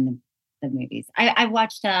behind on the movies. I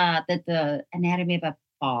watched the Anatomy of a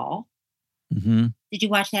Fall. Mm-hmm. Did you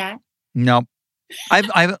watch that? No.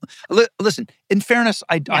 I've listen. In fairness,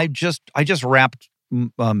 I just wrapped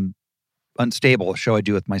Unstable, a show I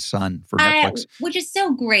do with my son for Netflix, which is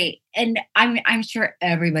so great. And I'm sure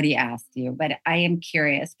everybody asked you, but I am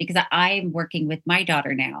curious because I am working with my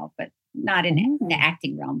daughter now, but not in the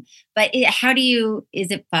acting realm. But is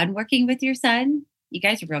it fun working with your son? You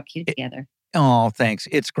guys are real cute together. Oh, thanks.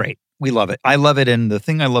 It's great. We love it. I love it. And the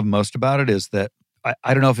thing I love most about it is that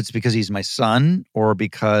I don't know if it's because he's my son or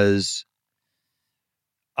because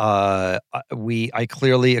I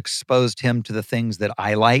clearly exposed him to the things that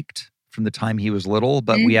I liked from the time he was little,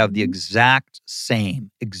 but we have the exact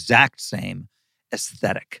same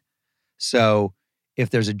aesthetic. So if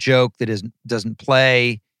there's a joke that doesn't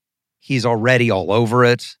play, he's already all over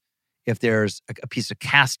it. If there's a piece of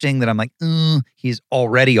casting that I'm like, he's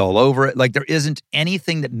already all over it. Like there isn't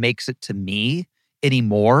anything that makes it to me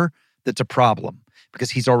anymore that's a problem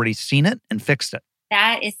because he's already seen it and fixed it.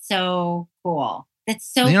 That is so cool. That's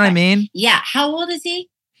so You know what I mean? Yeah. How old is he?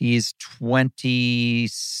 He's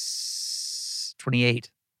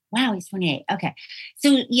 28. Wow, he's 28. Okay.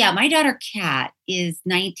 So yeah, my daughter Kat is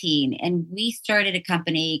 19 and we started a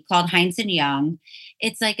company called Hines and Young.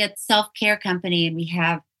 It's like a self-care company and we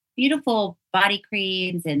have beautiful body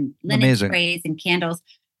creams and linen Amazing. sprays and candles.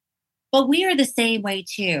 But we are the same way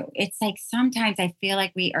too. It's like sometimes I feel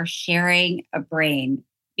like we are sharing a brain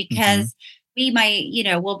Mm-hmm. because we might,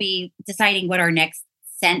 we'll be deciding what our next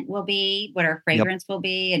scent will be, what our Yep. fragrance will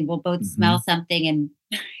be, and we'll both Mm-hmm. smell something and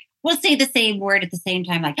we'll say the same word at the same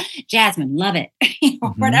time, like Jasmine, love it,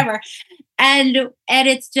 Mm-hmm. whatever. And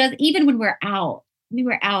it's just even when we were out and we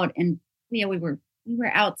were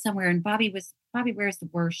out somewhere and Bobby wears the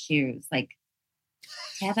worst shoes, like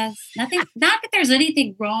Tevas. Nothing, not that there's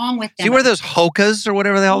anything wrong with Do you them. wear those Hokas or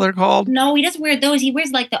whatever the hell they're called? No, he doesn't wear those. He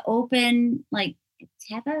wears like the open, like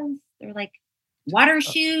Tevas. They're like water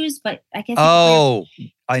shoes, but I guess he could wear. Oh,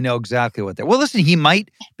 I know exactly what they're. Well, listen, he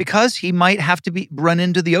might have to run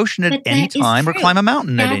into the ocean at But any that is time or true. climb a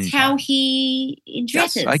mountain at any That's how time. he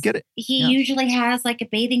dresses. Yes, I get it. He Yeah. usually has like a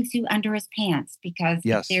bathing suit under his pants because if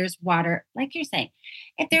Yes. there's water, like you're saying,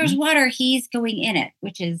 if there's water, he's going in it,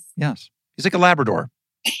 which is Yes. He's like a Labrador.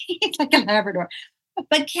 he's like a Labrador.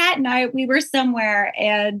 But Kat and I, we were somewhere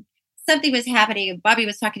and something was happening. And Bobby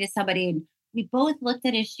was talking to somebody, and we both looked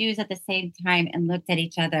at his shoes at the same time and looked at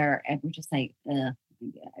each other, and we're just like, oh my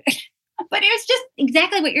God. But it was just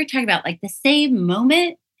exactly what you're talking about, like the same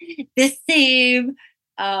moment, the same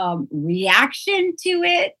reaction to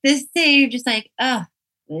it, the same, just like, oh,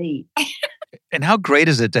 really. And how great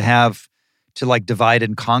is it to have to like divide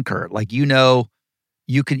and conquer? Like, you can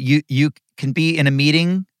be in a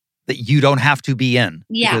meeting that you don't have to be in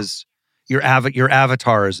because your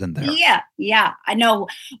avatar is in there. Yeah. I know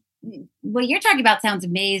what you're talking about sounds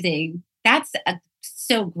amazing. That's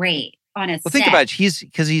so great on a Well, think about it.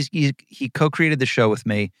 He co-created the show with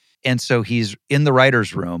me, and so he's in the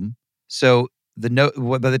writer's room. So by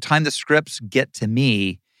the time the scripts get to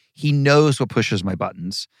me, he knows what pushes my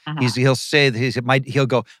buttons. He'll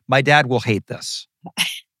go, my dad will hate this,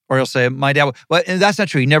 or he'll say, my dad. Well, and that's not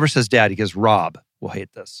true. He never says dad. He goes, Rob will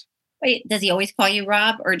hate this. Wait, does he always call you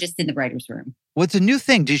Rob, or just in the writer's room? Well, it's a new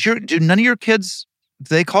thing. Do none of your kids?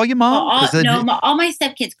 Do they call you mom? All my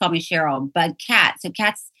stepkids call me Cheryl, but Kat. So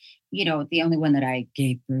Kat's, the only one that I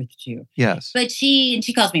gave birth to. Yes. But she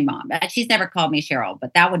calls me mom. She's never called me Cheryl,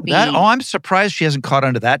 but that would be. I'm surprised she hasn't caught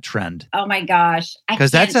on to that trend. Oh my gosh. Because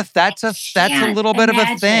that's a little bit of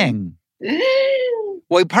a thing.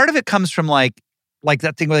 Well, part of it comes from like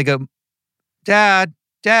that thing where they go, Dad,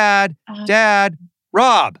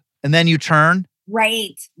 Rob. And then you turn.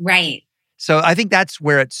 Right. So I think that's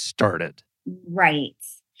where it started. Right.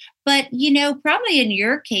 But, probably in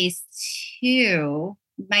your case too,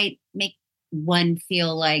 might make one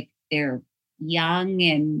feel like they're young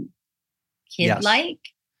and kid-like.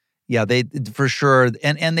 Yeah, they for sure,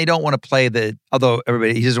 and they don't want to play although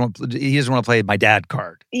everybody he doesn't want to play my dad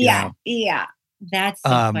card. Yeah. That's so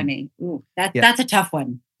funny. Ooh, that's a tough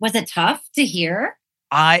one. Was it tough to hear?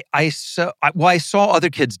 I saw other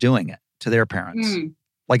kids doing it to their parents.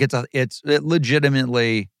 Like it's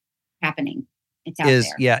legitimately happening. It's out there.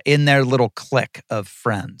 Yeah, in their little clique of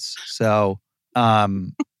friends. So,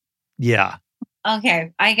 yeah.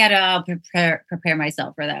 Okay, I gotta prepare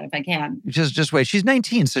myself for that if I can. Just wait. She's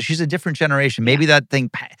 19, so she's a different generation. Maybe that thing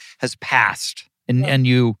has passed, and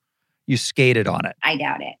you skated on it. I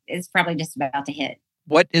doubt it. It's probably just about to hit.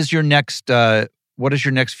 What is your next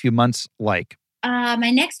few months like? My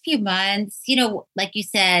next few months, like you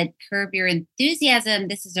said, Curb Your Enthusiasm.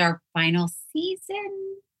 This is our final season,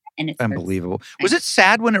 and it's unbelievable. Was it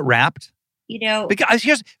sad when it wrapped?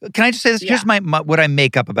 Because can I just say this? Yeah. Here's my what I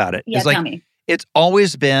make up about it. Yeah, tell me. It's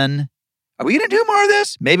always been, are we going to do more of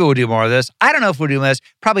this? Maybe we'll do more of this. I don't know if we'll do this.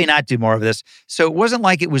 Probably not do more of this. So it wasn't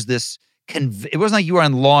like it was this, it wasn't like you were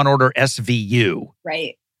on Law and Order SVU.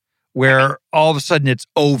 Right. Where all of a sudden it's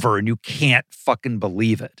over and you can't fucking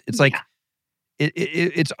believe it. It's like,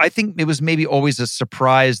 it's. I think it was maybe always a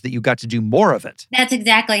surprise that you got to do more of it. That's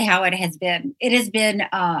exactly how it has been. It has been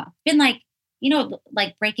like,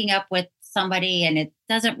 like breaking up with somebody and it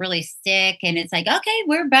doesn't really stick. And it's like, okay,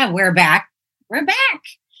 we're back.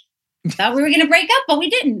 Thought we were going to break up, but we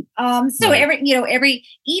didn't. So right.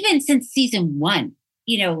 Even since season 1,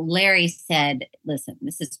 Larry said, listen,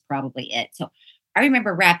 this is probably it. So I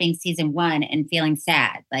remember wrapping season 1 and feeling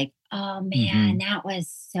sad. Like, oh man, that was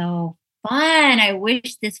so fun. I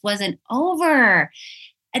wish this wasn't over.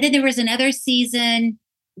 And then there was another season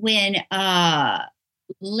when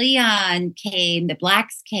Leon came, the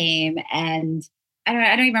Blacks came, and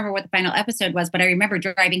I don't remember what the final episode was, but I remember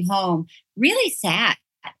driving home really sad.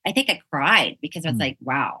 I think I cried because I was like,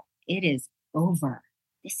 wow, it is over.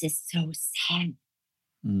 This is so sad.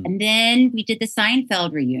 And then we did the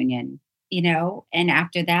Seinfeld reunion, and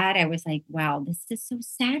after that, I was like, wow, this is so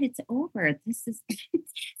sad. It's over. This is,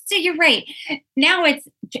 so you're right. Now it's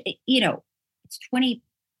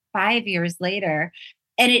 25 years later,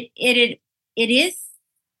 and it is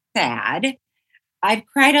sad. I've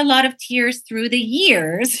cried a lot of tears through the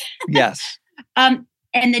years. Yes. And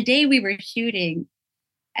the day we were shooting,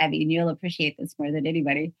 I mean, you'll appreciate this more than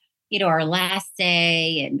anybody, our last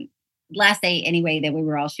day anyway, that we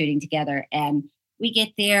were all shooting together, and we get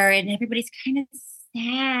there and everybody's kind of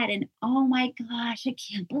sad and, oh my gosh, I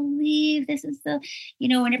can't believe this is and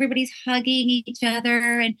everybody's hugging each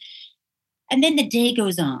other. And then the day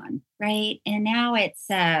goes on, right? And now it's,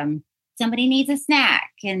 somebody needs a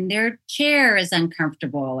snack and their chair is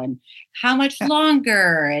uncomfortable, and how much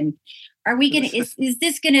longer? And are we going to, is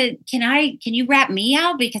this going to, can you wrap me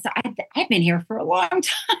out? Because I've been here for a long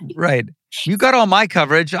time. Right. You got all my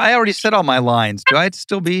coverage. I already said all my lines. Do I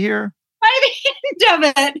still be here? By the end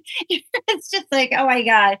of it, it's just like, oh my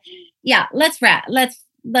God. Yeah, let's wrap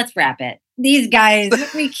it. These guys,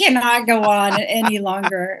 we cannot go on any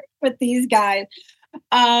longer with these guys.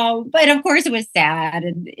 But of course it was sad,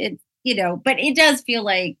 and but it does feel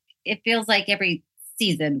like, every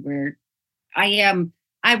season where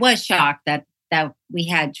I was shocked that we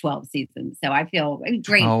had 12 seasons. So I feel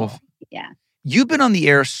grateful. Yeah. You've been on the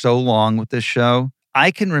air so long with this show.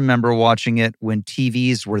 I can remember watching it when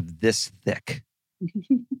TVs were this thick. Do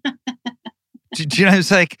you know,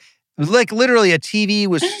 it's like literally a TV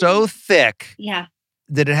was so thick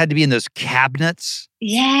that it had to be in those cabinets.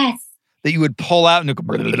 Yes. That you would pull out and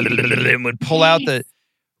would pull out the,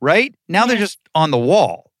 right? Now they're just on the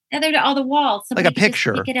wall. Now they're on the wall. Like a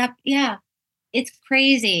picture. Pick it up. Yeah. It's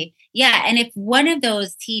crazy. Yeah. And if one of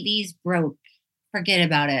those TVs broke, forget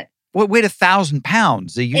about it. Well, it weighed 1,000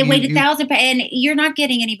 pounds. It weighed 1,000 pounds, and you're not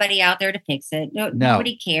getting anybody out there to fix it.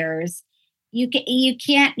 Nobody cares. You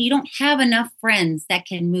don't have enough friends that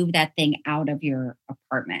can move that thing out of your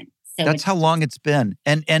apartment. So that's how long it's been.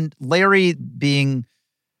 And Larry being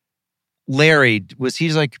Larry, was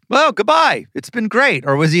he's like, well, goodbye. It's been great.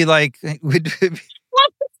 Or was he like, well, it's funny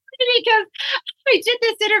because I did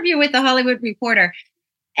this interview with the Hollywood Reporter,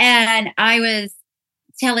 and I was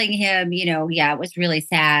telling him, it was really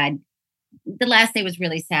sad. The last day was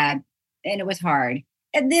really sad, and it was hard.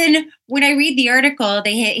 And then when I read the article,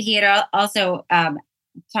 he had also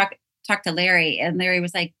talked to Larry, and Larry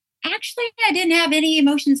was like, actually, I didn't have any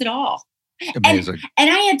emotions at all. Amazing.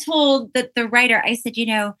 And I had told the writer, I said,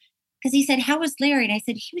 because he said, how was Larry? And I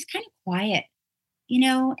said, he was kind of quiet,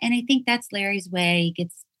 and I think that's Larry's way. He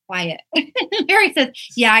gets quiet. Larry says,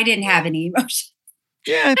 yeah, I didn't have any emotions.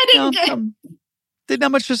 Yeah, didn't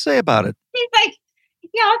have much to say about it. He's like,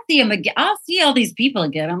 yeah, I'll see him again. I'll see all these people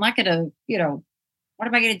again. I'm not going to, what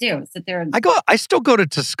am I going to do? Sit there and... I still go to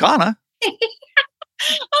Toscana. I'll see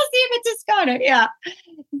him at Toscana. Yeah.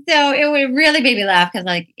 So it really made me laugh because,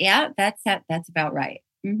 that's about right.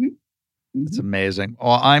 Mm-hmm. It's amazing.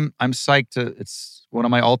 Oh, I'm psyched to. It's one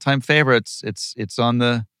of my all-time favorites. It's on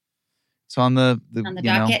the docket.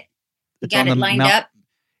 You got it lined up.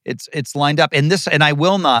 It's lined up, and I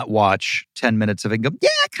will not watch 10 minutes of it and go, yeah,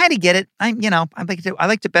 I kind of get it. I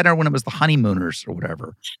liked it better when it was the Honeymooners or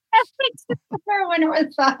whatever. I liked it better when it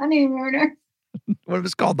was the Honeymooners. When it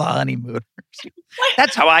was called the Honeymooners.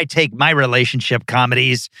 That's how I take my relationship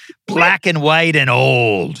comedies, black and white and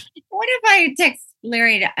old. What if I text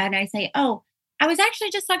Larry and I say, oh, I was actually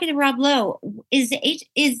just talking to Rob Lowe. Is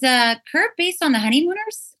Curb based on the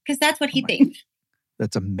Honeymooners? Because that's what he thinks.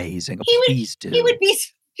 That's amazing. Please do. He would be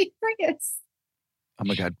furious. Oh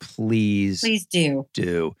my God, please. Please do.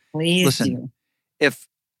 Please Listen, do. If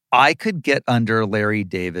I could get under Larry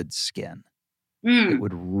David's skin, it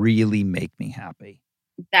would really make me happy.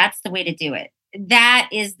 That's the way to do it. That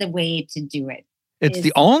is the way to do it. It's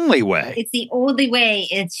the only way. It's the only way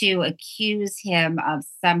is to accuse him of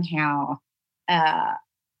somehow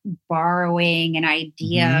borrowing an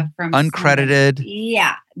idea from uncredited.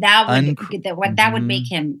 Someone. That would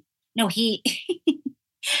make him. No,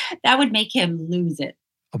 that would make him lose it.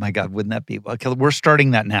 Oh my God, wouldn't that be? Okay, we're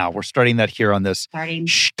starting that now. We're starting that here on this.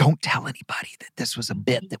 Shh, don't tell anybody that this was a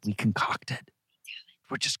bit that we concocted.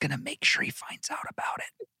 We're just going to make sure he finds out about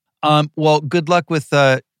it. Well, good luck with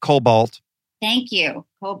Cobalt. Thank you.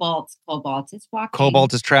 Cobalt is walking.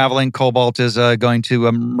 Cobalt is traveling. Cobalt is going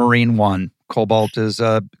to Marine One. Cobalt is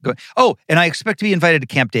going. Oh, and I expect to be invited to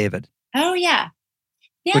Camp David. Oh, yeah.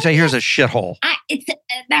 Which I hear is a shithole.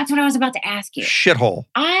 That's what I was about to ask you. Shithole.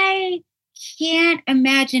 I can't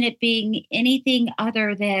imagine it being anything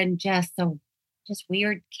other than just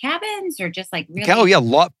weird cabins or just like really. Oh,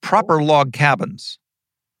 yeah. Proper log cabins.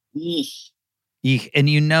 Yeesh. And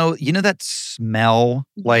you know that smell,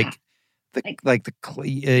 Yeah.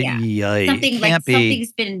 yeah. Something It like can't be.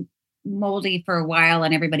 something's been moldy for a while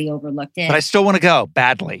and everybody overlooked it. But I still want to go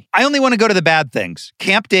badly. I only want to go to the bad things.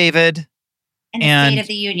 Camp David and the State of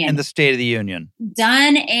the Union. And the State of the Union.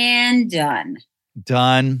 Done and done.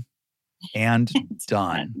 Done and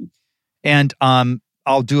done. And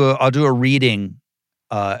I'll do a reading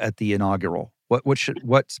at the inaugural.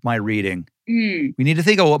 What's my reading? We need to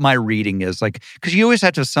think of what my reading is, like, because you always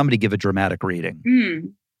have to have somebody give a dramatic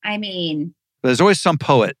reading. I mean, but there's always some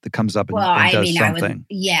poet that comes up and does something.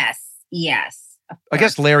 Yes. I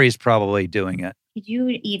guess Larry's probably doing it. Could you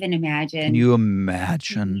even imagine? Can you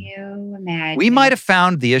imagine? We might have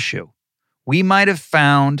found the issue. We might have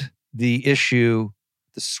found the issue,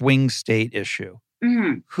 the swing state issue.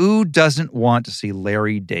 Who doesn't want to see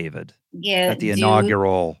Larry David at the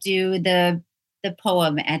inaugural? Do the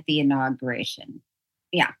poem at the inauguration.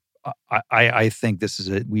 Yeah. I think this is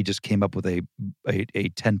it. We just came up with a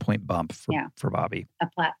 10-point bump for Bobby. A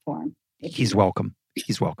platform. He's welcome.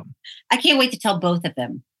 He's welcome. I can't wait to tell both of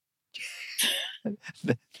them.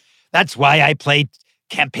 That's why I play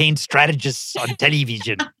campaign strategists on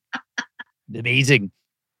television. Amazing.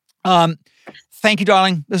 Thank you,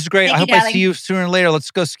 darling. This is great. I hope I see you sooner or later.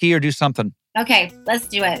 Let's go ski or do something. Okay, let's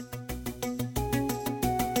do it.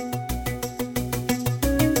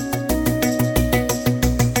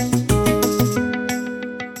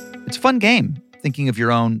 It's a fun game, thinking of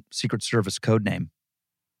your own Secret Service code name.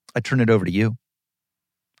 I turn it over to you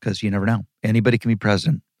because you never know. Anybody can be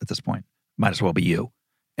president at this point. Might as well be you.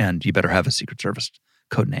 And you better have a Secret Service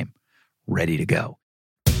code name ready to go.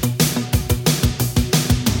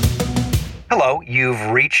 Hello, you've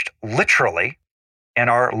reached literally in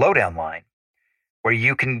our lowdown line, where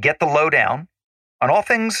you can get the lowdown on all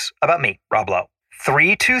things about me, Rob Lowe.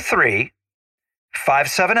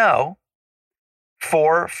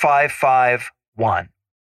 323-570-4551.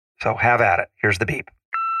 So have at it. Here's the beep.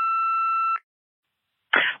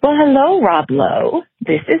 Well, hello, Rob Lowe.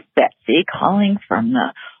 This is Betsy calling from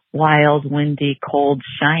the wild, windy, cold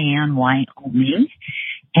Cheyenne, Wyoming.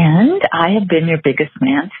 And I have been your biggest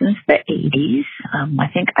fan since the 80s. I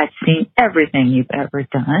think I've seen everything you've ever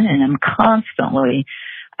done, and I'm constantly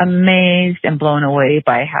amazed and blown away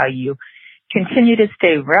by how you continue to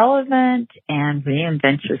stay relevant and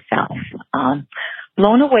reinvent yourself.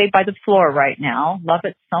 Blown away by the floor right now. Love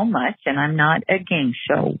it so much, and I'm not a game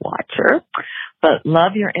show watcher, but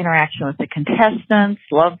love your interaction with the contestants.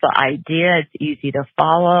 Love the idea. It's easy to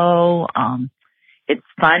follow. It's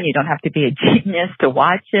fun. You don't have to be a genius to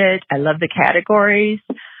watch it. I love the categories.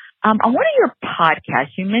 On one of your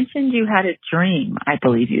podcasts, you mentioned you had a dream, I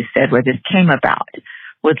believe you said, where this came about.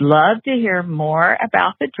 Would love to hear more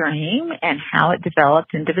about the dream and how it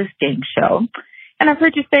developed into this game show. And I've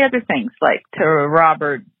heard you say other things, like to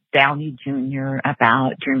Robert Downey Jr.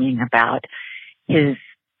 about dreaming about his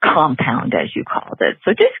compound, as you called it.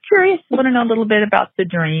 So just curious, want to know a little bit about the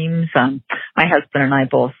dreams. My husband and I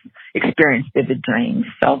both experienced vivid dreams.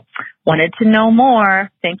 So wanted to know more.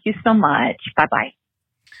 Thank you so much. Bye-bye.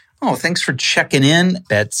 Oh, thanks for checking in,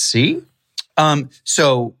 Betsy.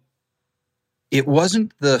 So it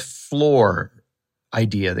wasn't the floor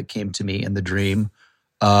idea that came to me in the dream,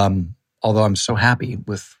 although I'm so happy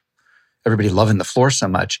with everybody loving the floor so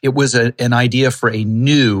much. It was an idea for a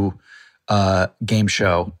new game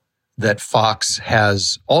show that Fox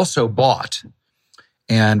has also bought,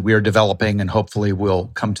 and we are developing and hopefully will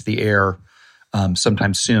come to the air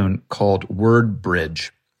sometime soon, called Word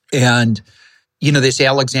Bridge. And, you know, they say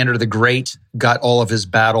Alexander the Great got all of his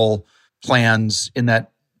battle plans in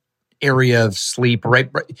that area of sleep, right?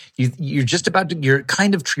 You're just about to, you're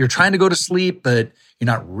trying to go to sleep, but you're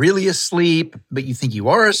not really asleep, but you think you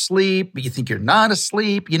are asleep, but you think you're not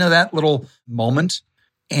asleep. You know, that little moment.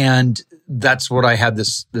 And that's what I had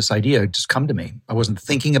this idea just come to me. I wasn't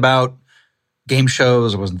thinking about game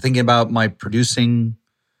shows. I wasn't thinking about my producing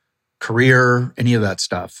career, any of that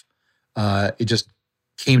stuff. It just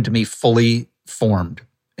came to me fully formed.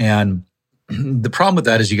 And the problem with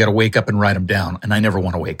that is you got to wake up and write them down. And I never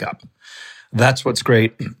want to wake up. That's what's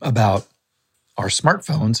great about our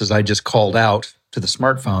smartphones is I just called out to the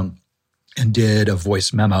smartphone and did a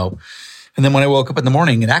voice memo. And then when I woke up in the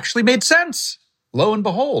morning, it actually made sense. Lo and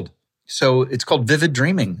behold. So it's called vivid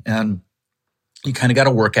dreaming. And you kind of got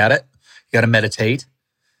to work at it. You got to meditate.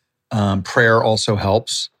 Prayer also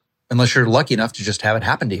helps, unless you're lucky enough to just have it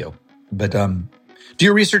happen to you. But do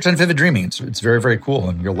your research on vivid dreaming. It's very, very cool,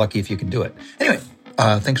 and you're lucky if you can do it. Anyway,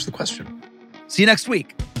 thanks for the question. See you next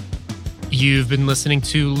week. You've been listening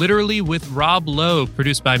to Literally with Rob Lowe,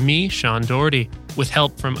 produced by me, Sean Doherty. with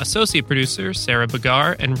help from associate producer Sarah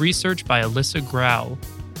Bagar and research by Alyssa Grau.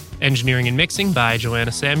 Engineering and mixing by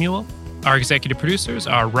Joanna Samuel. Our executive producers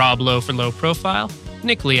are Rob Lowe for Low Profile,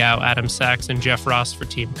 Nick Liao, Adam Sachs, and Jeff Ross for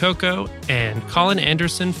Team Coco, and Colin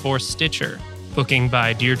Anderson for Stitcher. Booking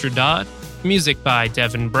by Deirdre Dodd. Music by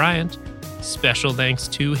Devin Bryant. Special thanks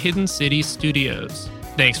to Hidden City Studios.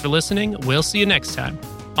 Thanks for listening. We'll see you next time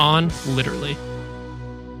on Literally.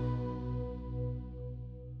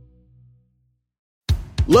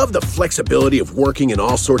 Love the flexibility of working in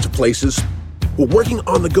all sorts of places? Well, working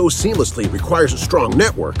on the go seamlessly requires a strong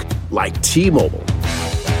network like T-Mobile.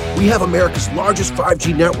 We have America's largest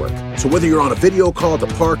 5G network, so whether you're on a video call at the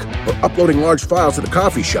park or uploading large files at a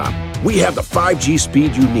coffee shop, we have the 5G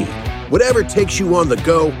speed you need. Whatever takes you on the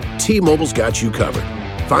go, T-Mobile's got you covered.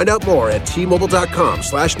 Find out more at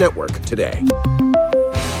T-Mobile.com/network today.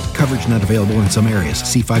 Coverage not available in some areas.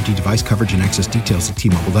 See 5G device coverage and access details at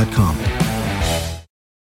T-Mobile.com.